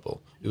pretty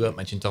horrible. We won't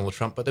mention Donald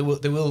Trump, but they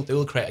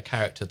will create a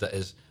character that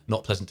is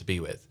not pleasant to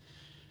be with.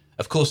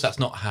 Of course, that's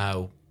not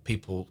how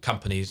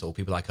companies or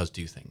people like us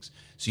do things.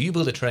 So you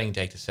build a training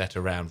data set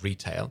around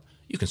retail,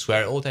 you can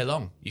swear it all day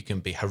long. You can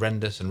be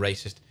horrendous and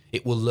racist.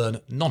 It will learn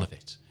none of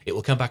it. It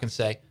will come back and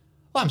say,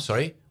 oh, I'm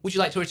sorry, would you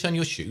like to return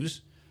your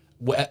shoes?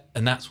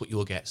 And that's what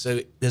you'll get. So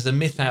there's a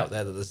myth out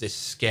there that there's this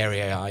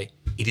scary AI.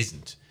 It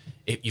isn't.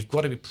 You've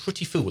got to be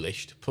pretty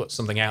foolish to put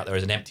something out there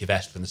as an empty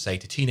vest and say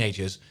to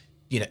teenagers,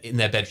 in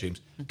their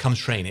bedrooms, come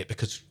train it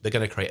because they're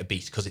going to create a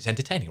beast because it's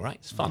entertaining, right?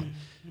 It's fun.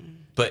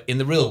 But in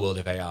the real world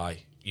of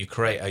AI, you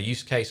create a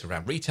use case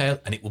around retail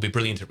and it will be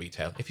brilliant at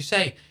retail. If you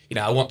say,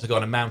 I want to go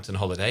on a mountain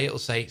holiday, it'll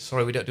say,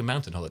 sorry, we don't do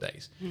mountain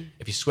holidays.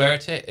 If you swear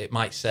at it, it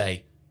might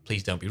say,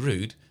 please don't be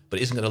rude, but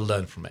it isn't going to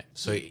learn from it.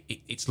 So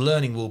its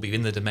learning will be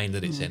in the domain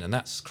that it's in, and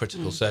that's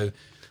critical. So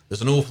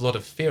there's an awful lot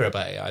of fear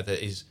about AI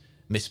that is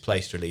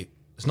misplaced, really.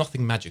 There's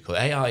nothing magical.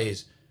 AI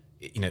is,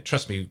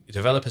 trust me,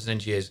 developers and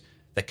engineers,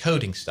 they're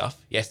coding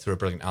stuff. Yes, there are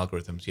brilliant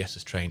algorithms. Yes,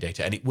 there's training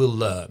data, and it will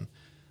learn.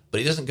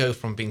 But it doesn't go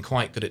from being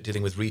quite good at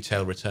dealing with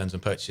retail returns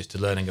and purchases to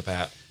learning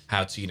about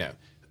how to,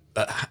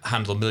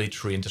 handle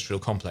military industrial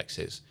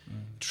complexes.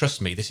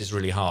 Trust me, this is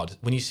really hard.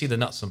 When you see the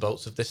nuts and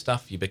bolts of this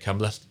stuff, you become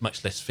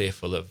much less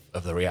fearful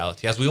of the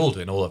reality, as we all do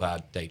in all of our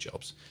day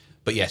jobs.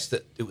 But yes,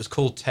 it was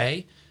called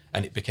Tay,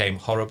 and it became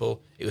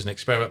horrible. It was an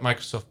experiment.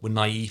 Microsoft were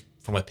naive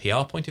from a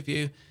PR point of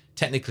view.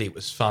 Technically, it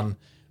was fun,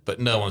 but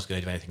no one's going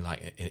to do anything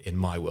like it in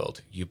my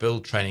world. You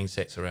build training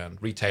sets around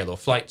retail or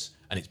flights,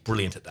 and it's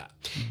brilliant at that.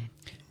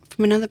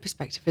 From another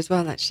perspective as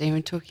well, actually,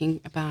 when talking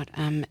about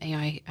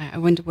AI, I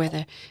wonder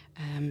whether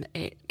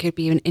it could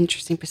be an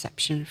interesting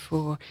perception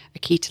for a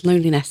key to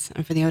loneliness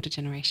and for the older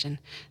generation.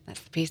 That's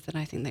the piece that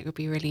I think that would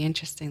be really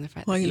interesting. The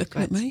fact Why that are you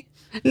looking at me?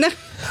 No. I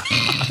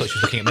thought she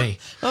was looking at me.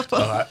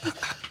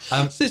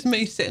 This is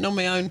me sitting on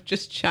my own,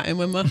 just chatting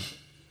with my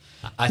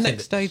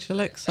Next stage,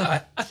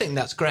 Alexa. I think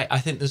that's great. I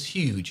think there's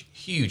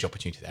huge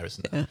opportunity there,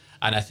 isn't there? Yeah.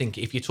 And I think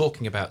if you're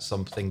talking about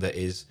something that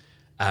is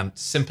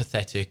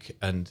sympathetic,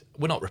 and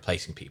we're not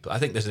replacing people. I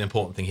think there's an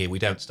important thing here. We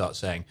don't start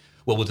saying,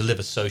 well, we'll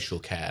deliver social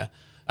care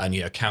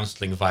and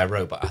counselling via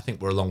robot. I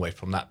think we're a long way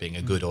from that being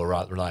a good or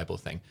reliable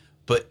thing.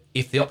 But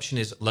if the option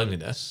is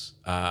loneliness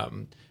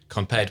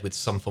compared with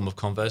some form of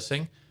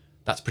conversing,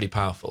 that's pretty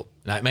powerful.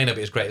 Now, it may not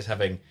be as great as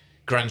having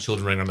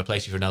grandchildren running around the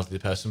place if you're an elderly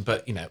person,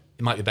 but it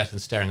might be better than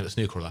staring at the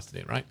snooker all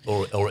afternoon, right?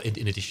 Or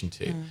in addition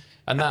to,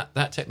 and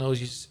that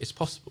technology is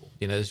possible,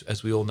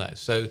 as we all know.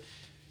 So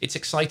it's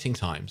exciting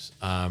times,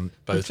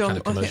 both John, kind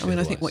of commercially.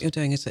 I think what you're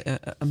doing is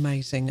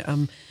amazing.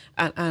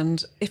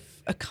 And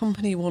if a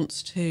company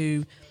wants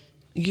to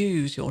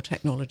use your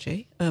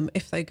technology,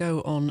 if they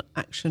go on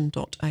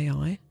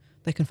action.ai,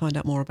 they can find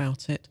out more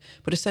about it.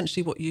 But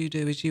essentially what you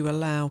do is you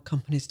allow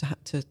companies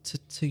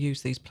to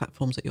use these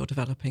platforms that you're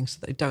developing so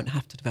that they don't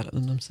have to develop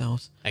them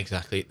themselves.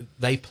 Exactly.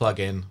 They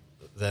plug in,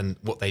 then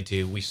what they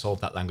do, we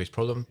solve that language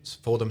problem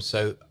for them.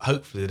 So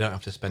hopefully they don't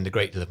have to spend a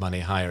great deal of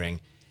money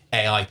hiring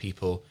AI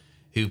people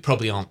who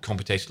probably aren't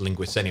computational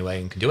linguists anyway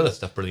and can do other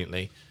stuff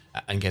brilliantly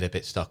and get a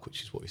bit stuck,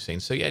 which is what we've seen.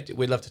 So yeah,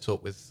 we'd love to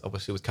talk with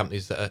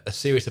companies that are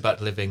serious about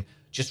delivering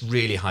just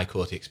really high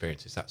quality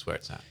experiences. That's where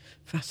it's at.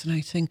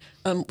 Fascinating.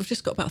 We've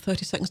just got about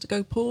 30 seconds to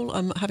go, Paul.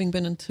 Having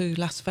been into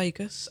Las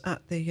Vegas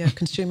at the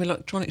Consumer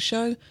Electronics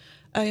Show,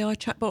 AI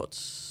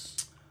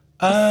chatbots.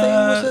 Saw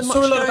a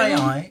lot of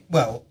AI,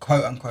 well,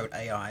 quote unquote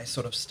AI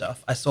sort of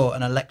stuff. I saw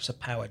an Alexa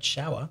powered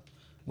shower,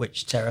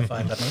 which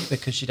terrified me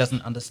because she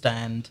doesn't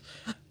understand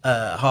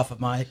half of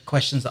my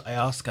questions that I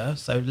ask her.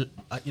 So,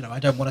 I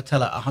don't want to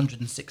tell her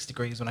 106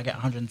 degrees when I get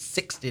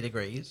 160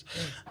 degrees.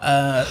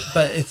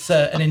 But it's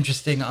an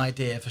interesting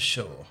idea for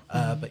sure.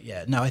 But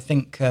yeah, no, I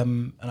think,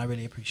 and I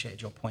really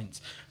appreciated your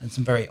points and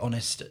some very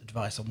honest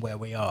advice on where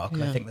we are,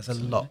 because I think there's a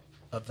lot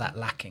of that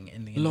lacking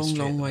in the industry.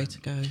 Long way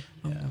to go.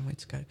 Long way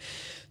to go.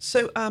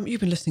 So you've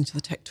been listening to the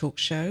Tech Talk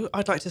Show.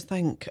 I'd like to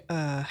thank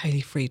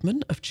Hayley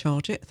Freedman of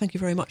CHARGit. Thank you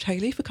very much,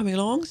 Hayley, for coming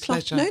along this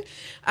afternoon.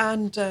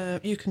 And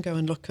you can go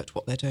and look at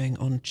what they're doing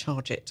on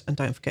CHARGit. And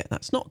don't forget,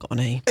 that's not got an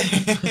E,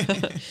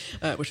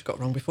 which I got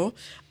wrong before.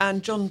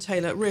 And John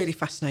Taylor, really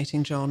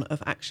fascinating, John,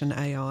 of Action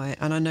AI.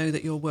 And I know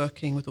that you're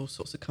working with all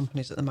sorts of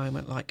companies at the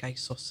moment, like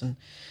ASOS and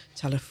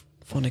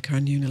Telefonica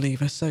and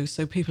Unilever.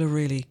 So people are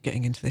really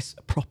getting into this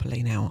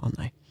properly now, aren't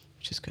they?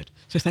 Which is good.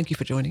 So thank you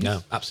for joining us.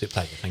 No, absolute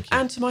pleasure. Thank you.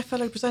 And to my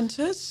fellow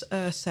presenters,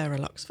 Sarah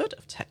Luxford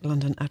of Tech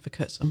London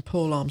Advocates and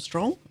Paul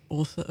Armstrong,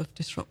 author of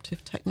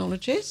Disruptive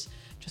Technologies,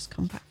 just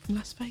come back from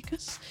Las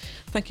Vegas.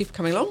 Thank you for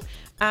coming along.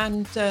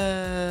 And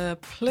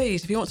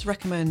please, if you want to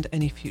recommend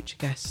any future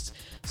guests,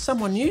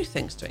 someone you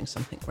think's doing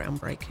something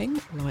groundbreaking,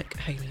 like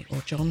Hayley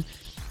or John,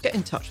 get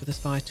in touch with us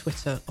via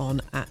Twitter on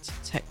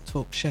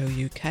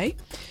 @TechTalkShowUK.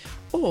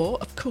 Or,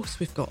 of course,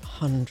 we've got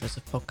hundreds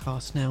of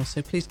podcasts now,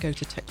 so please go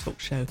to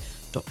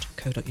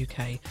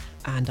techtalkshow.co.uk,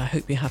 and I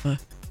hope you have a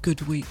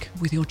good week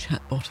with your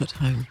chatbot at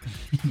home.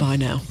 Bye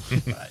now.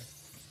 Bye.